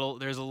 There's a little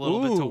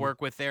bit to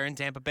work with there in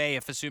Tampa Bay,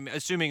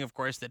 assuming of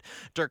course that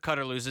Dirk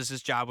Cutter loses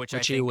his job, which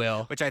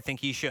I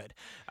think he should.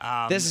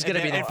 This is going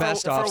to be the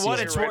best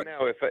offseason. Right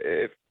now,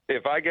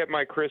 if I get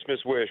my Christmas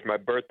wish, my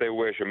birthday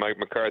wish, and Mike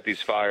McCarthy's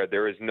fired,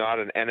 there is not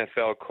an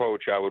NFL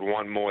coach I would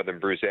want more than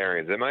Bruce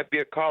Arians. There might be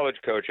a college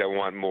coach I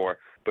want more,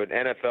 but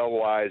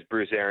NFL-wise,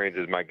 Bruce Arians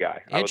is my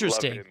guy.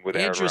 Interesting.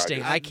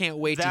 I can't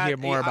wait to hear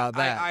more about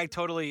that. I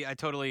totally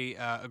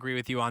agree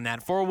with you on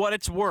that. For what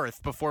it's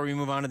worth, before we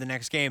move on to the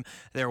next game,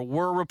 there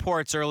were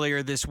reports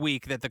earlier this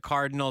week that the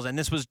Cardinals, and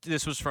this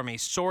was from a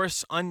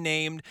source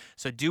unnamed,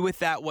 so do with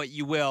that what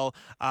you will.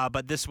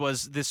 But this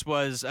was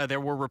there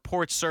were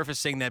reports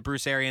surfacing that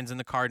Bruce Arians and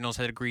the Cardinals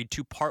had agreed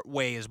to part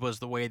ways, was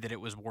the way that it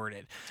was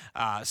worded.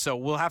 So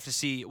we'll have to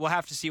see what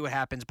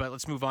happens. But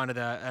let's move on to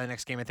the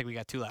next game. I think we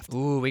got 2 left.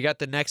 Ooh, we got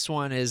the next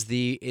one is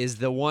the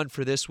one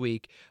for this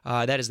week.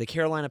 That is the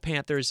Carolina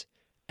Panthers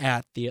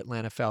at the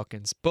Atlanta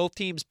Falcons. Both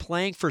teams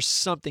playing for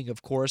something,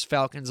 of course.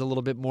 Falcons a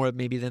little bit more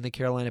maybe than the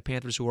Carolina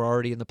Panthers, who are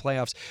already in the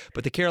playoffs.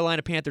 But the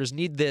Carolina Panthers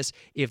need this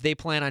if they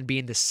plan on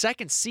being the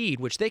 2nd seed,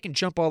 which they can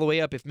jump all the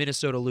way up if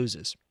Minnesota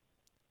loses.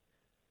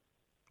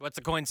 What's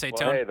the coin say,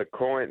 Well, Tone? hey, the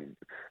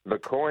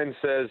coin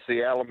says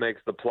Seattle makes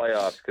the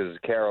playoffs because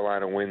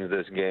Carolina wins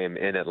this game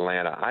in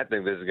Atlanta. I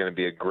think this is going to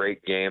be a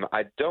great game.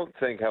 I don't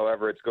think,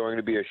 however, it's going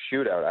to be a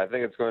shootout. I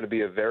think it's going to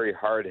be a very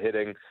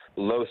hard-hitting,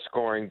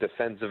 low-scoring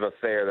defensive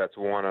affair that's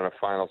won on a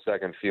final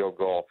second field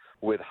goal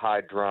with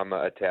high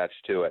drama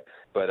attached to it.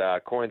 But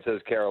coin says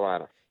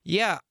Carolina.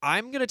 Yeah,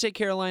 I'm going to take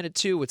Carolina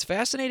too. What's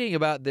fascinating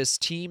about this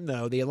team,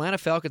 though, the Atlanta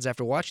Falcons,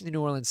 after watching the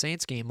New Orleans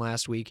Saints game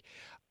last week,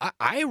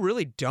 I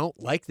really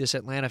don't like this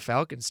Atlanta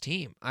Falcons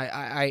team.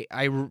 I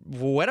for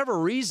whatever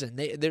reason,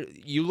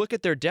 you look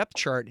at their depth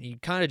chart and you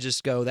kind of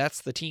just go, that's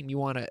the team you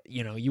want to,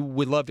 you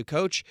would love to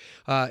coach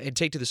and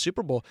take to the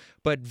Super Bowl.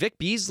 But Vic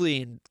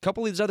Beasley and a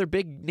couple of these other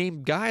big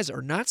name guys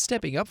are not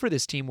stepping up for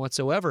this team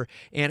whatsoever,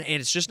 and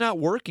it's just not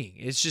working.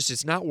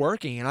 It's not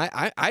working, and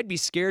I'd be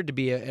scared to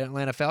be an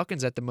Atlanta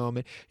Falcons at the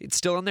moment. It's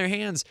still in their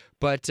hands,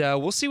 but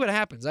we'll see what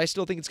happens. I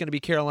still think it's going to be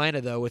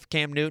Carolina though, with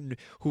Cam Newton,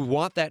 who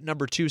want that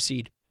number 2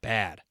 seed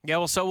bad. Yeah,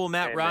 well, so will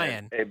Matt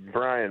Ryan. Hey,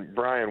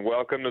 Brian,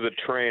 welcome to the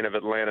train of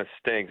Atlanta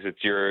Stinks.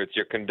 It's your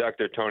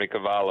conductor, Tony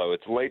Cavallo.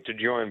 It's late to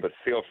join, but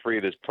feel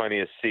free. There's plenty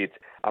of seats.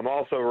 I'm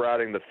also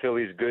riding the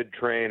Phillies good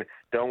train.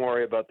 Don't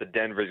worry about the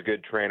Denver's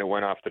good train. It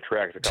went off the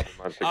tracks a couple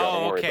months ago.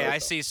 Oh, okay, I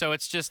see. So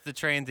it's just the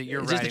train that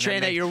you're It's riding. just the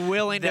train that you're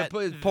willing to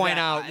point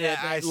out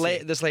this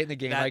late in the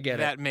game. I get it.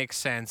 That makes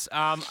sense.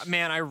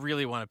 Man, I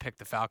really want to pick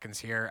the Falcons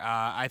here.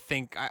 I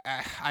think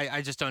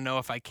I just don't know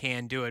if I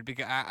can do it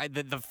because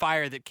the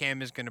fire that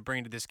Cam is going to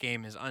bring to this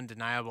game is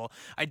undeniable.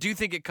 I do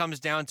think it comes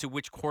down to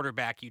which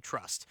quarterback you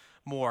trust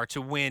more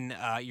to win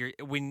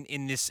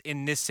in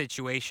this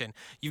situation.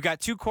 You've got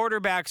two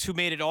quarterbacks who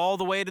made it all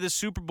the way to the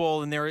Super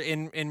Bowl, and they're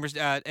in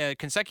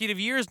consecutive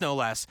years, no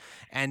less,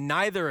 and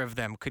neither of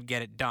them could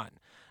get it done.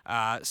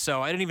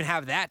 So I don't even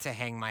have that to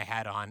hang my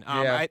hat on.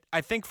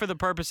 I think for the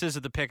purposes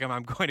of the pick'em,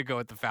 I'm going to go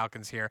with the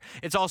Falcons here.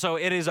 It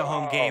is a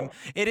home game.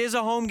 It is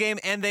a home game,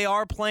 and they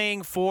are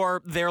playing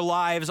for their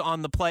lives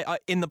on the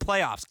in the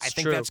playoffs. I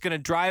think that's going to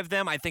drive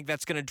them. I think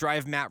that's going to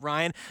drive Matt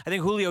Ryan. I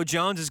think Julio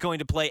Jones is going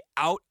to play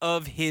out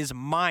of his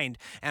mind,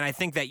 and I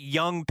think that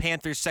young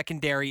Panthers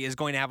secondary is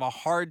going to have a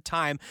hard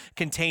time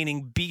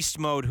containing beast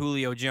mode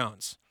Julio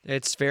Jones.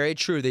 It's very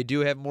true. They do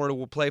have more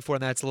to play for,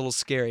 and that's a little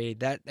scary.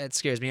 That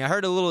scares me. I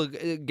heard a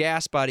little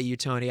gasp out of you,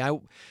 Tony. I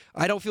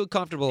don't feel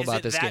comfortable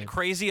about this game. Is that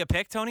crazy a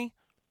pick, Tony?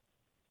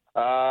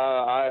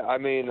 I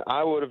mean,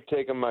 I would have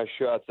taken my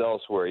shots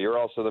elsewhere. You're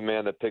also the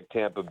man that picked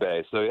Tampa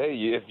Bay. So, hey,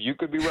 if you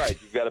could be right,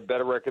 you've got a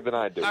better record than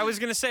I do. I was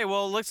going to say,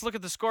 well, let's look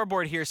at the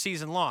scoreboard here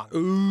season long.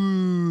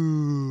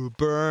 Ooh,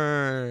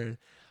 burn.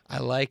 I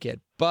like it.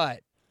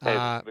 But hey,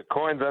 the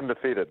coin's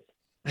undefeated.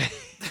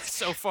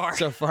 So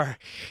far.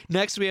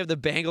 Next, we have the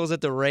Bengals at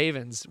the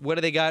Ravens. What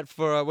do they got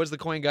for? What's the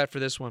coin got for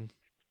this one?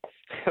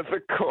 The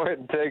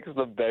coin takes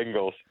the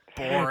Bengals.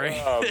 Boring.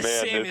 Oh, this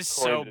man, game this is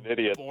so coin's an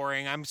idiot.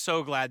 boring. I'm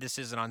so glad this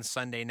isn't on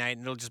Sunday night,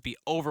 and it'll just be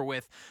over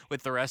with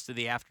the rest of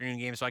the afternoon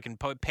game, so I can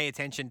pay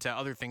attention to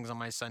other things on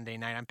my Sunday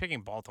night. I'm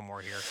picking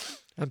Baltimore here.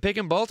 I'm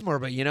picking Baltimore,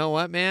 but you know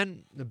what,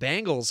 man? The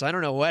Bengals. I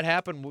don't know what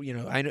happened.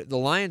 I know the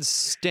Lions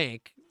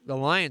stink.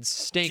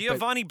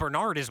 Giovanni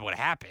Bernard is what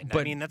happened.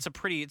 I mean, it's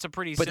pretty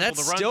simple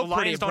that's to run. still The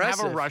Lions don't have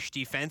a impressive. rush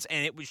defense,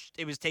 and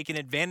it was taken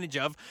advantage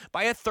of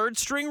by a third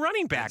string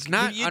running back.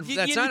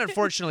 That's not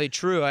unfortunately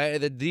true.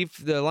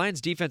 The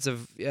Lions'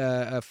 defensive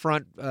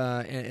front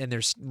and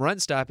their run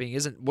stopping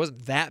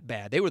wasn't that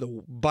bad. They were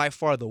by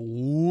far the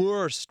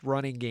worst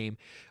rushing game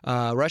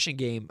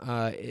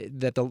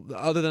that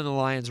other than the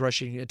Lions'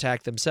 rushing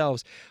attack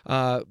themselves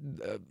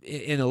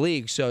in the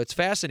league. So it's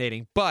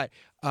fascinating. But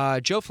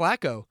Joe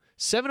Flacco.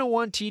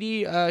 7-1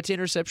 TD to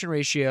interception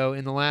ratio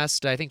in the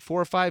last, I think,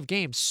 4 or 5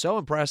 games. So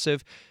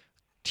impressive.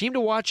 Team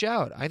to watch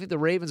out. I think the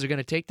Ravens are going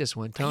to take this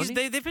one. Tony?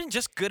 They've been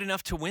just good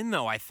enough to win,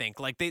 though, I think.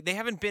 Like, they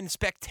haven't been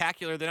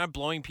spectacular. They're not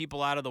blowing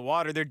people out of the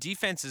water. Their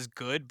defense is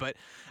good, but,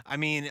 I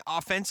mean,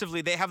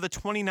 offensively, they have the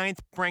 29th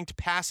ranked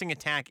passing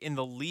attack in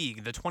the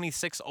league, the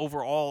 26th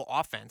overall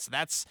offense.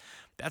 That's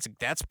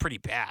pretty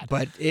bad.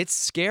 But it's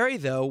scary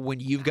though when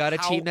you've got a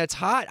team that's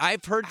hot.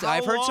 I've heard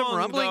some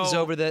rumblings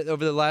over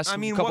the last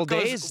couple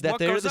days that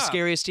they're the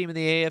scariest team in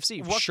the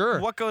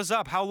AFC. What goes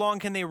up? How long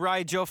can they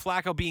ride Joe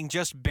Flacco being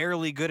just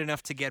barely good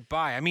enough to get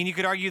by? I mean, you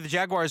could argue the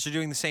Jaguars are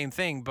doing the same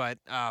thing, but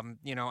I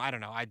don't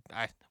know.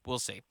 We'll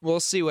see. We'll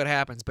see what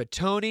happens. But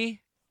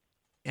Tony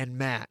and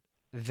Matt,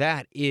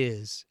 that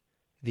is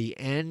the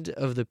end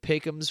of the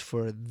pick'ems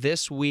for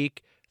this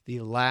week. The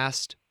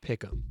last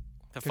pick'em.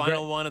 The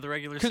final one of the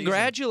regular season.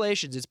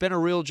 Congratulations. It's been a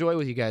real joy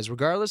with you guys.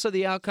 Regardless of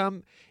the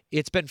outcome,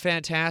 it's been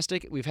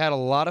fantastic. We've had a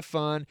lot of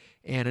fun,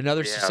 and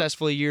another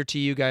successful year to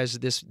you guys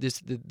this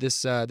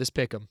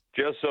pick'em.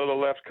 Just so the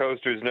left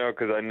coasters know,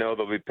 because I know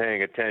they'll be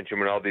paying attention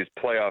when all these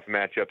playoff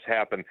matchups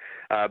happen.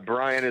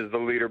 Brian is the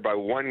leader by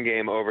 1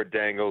 game over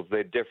Dangles.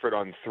 They differed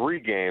on 3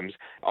 games,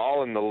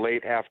 all in the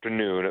late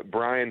afternoon.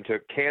 Brian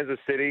took Kansas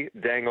City.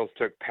 Dangles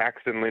took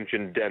Paxton Lynch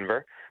in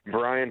Denver.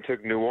 Brian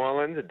took New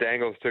Orleans.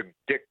 Dangles took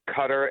Dick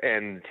Cutter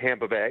and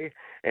Tampa Bay.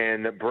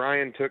 and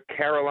Brian took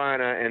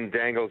Carolina, and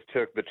Dangles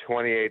took the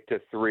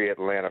 28-3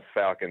 Atlanta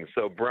Falcons.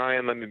 So,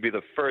 Brian, let me be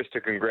the first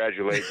to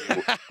congratulate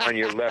you on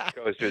your Left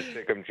Coasters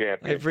Pick'em championship.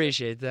 I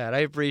appreciate that.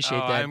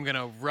 That. I'm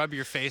gonna rub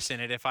your face in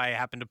it if I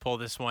happen to pull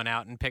this one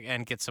out and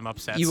get some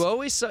upsets. You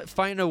always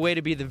find a way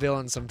to be the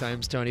villain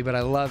sometimes, Tony, but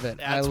I love it.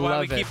 That's why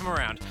we keep them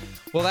around.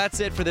 Well, that's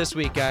it for this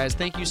week, guys.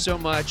 Thank you so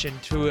much,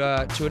 and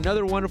to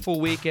another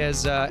wonderful week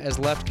as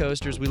Left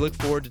Coasters. We look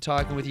forward to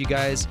talking with you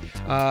guys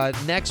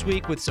next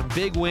week with some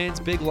big wins,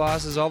 big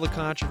losses, all the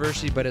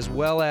controversy, but as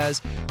well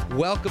as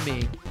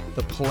welcoming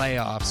the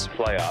playoffs.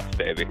 Playoffs,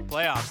 baby.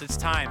 Playoffs. It's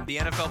time. The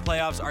NFL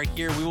playoffs are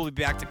here. We will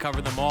be back to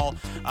cover them all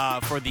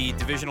for the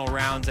divisional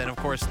rounds and, of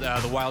course,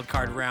 the wild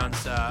card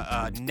rounds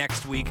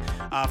next week.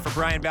 For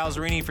Brian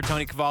Balzerini, for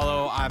Tony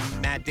Cavallo, I'm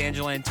Matt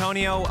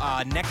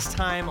D'Angelantonio. Next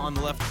time on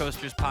the Left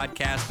Coasters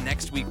podcast,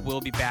 next week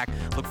we'll be back.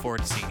 Look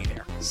forward to seeing you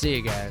there. See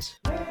you guys.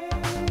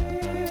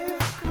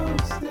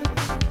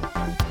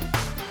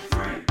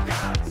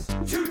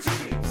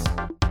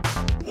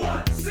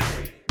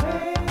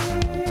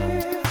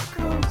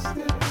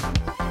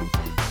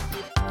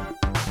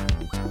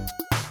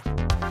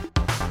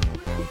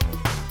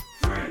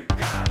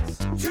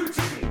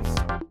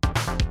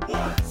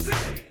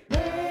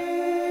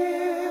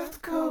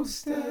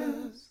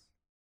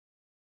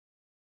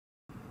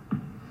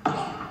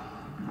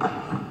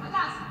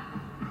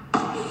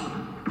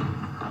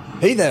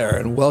 Hey there,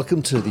 and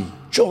welcome to the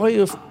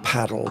Joy of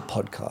Paddle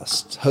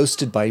podcast,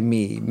 hosted by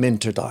me,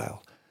 Minter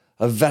Dial,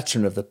 a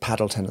veteran of the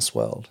paddle tennis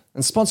world,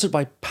 and sponsored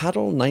by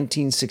Paddle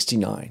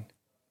 1969.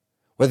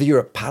 Whether you're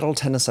a paddle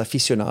tennis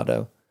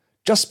aficionado,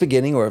 just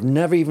beginning, or have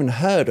never even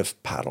heard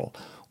of paddle,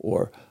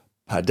 or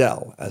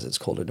padel, as it's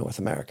called in North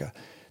America,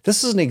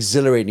 this is an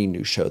exhilarating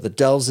new show that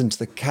delves into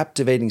the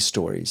captivating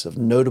stories of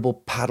notable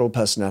paddle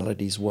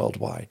personalities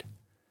worldwide.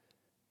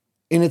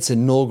 In its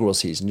inaugural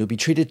season, you'll be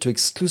treated to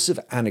exclusive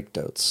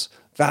anecdotes,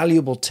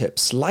 valuable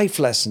tips, life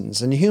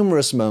lessons, and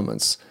humorous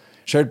moments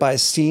shared by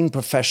esteemed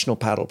professional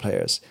paddle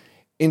players,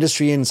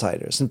 industry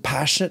insiders, and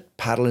passionate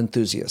paddle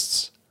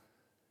enthusiasts.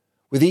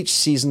 With each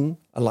season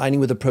aligning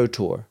with the Pro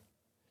Tour,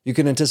 you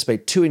can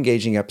anticipate 2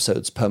 engaging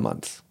episodes per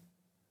month.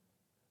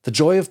 The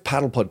Joy of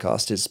Paddle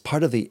podcast is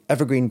part of the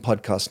Evergreen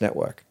Podcast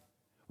Network,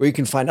 where you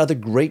can find other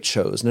great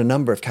shows in a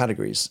number of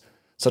categories,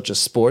 such as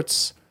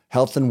sports,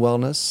 health and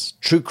wellness,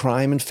 true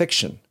crime, and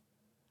fiction.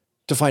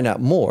 To find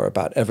out more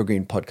about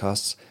Evergreen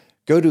Podcasts,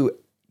 go to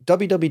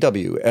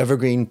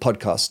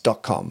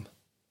www.evergreenpodcast.com.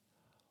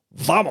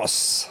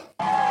 Vamos!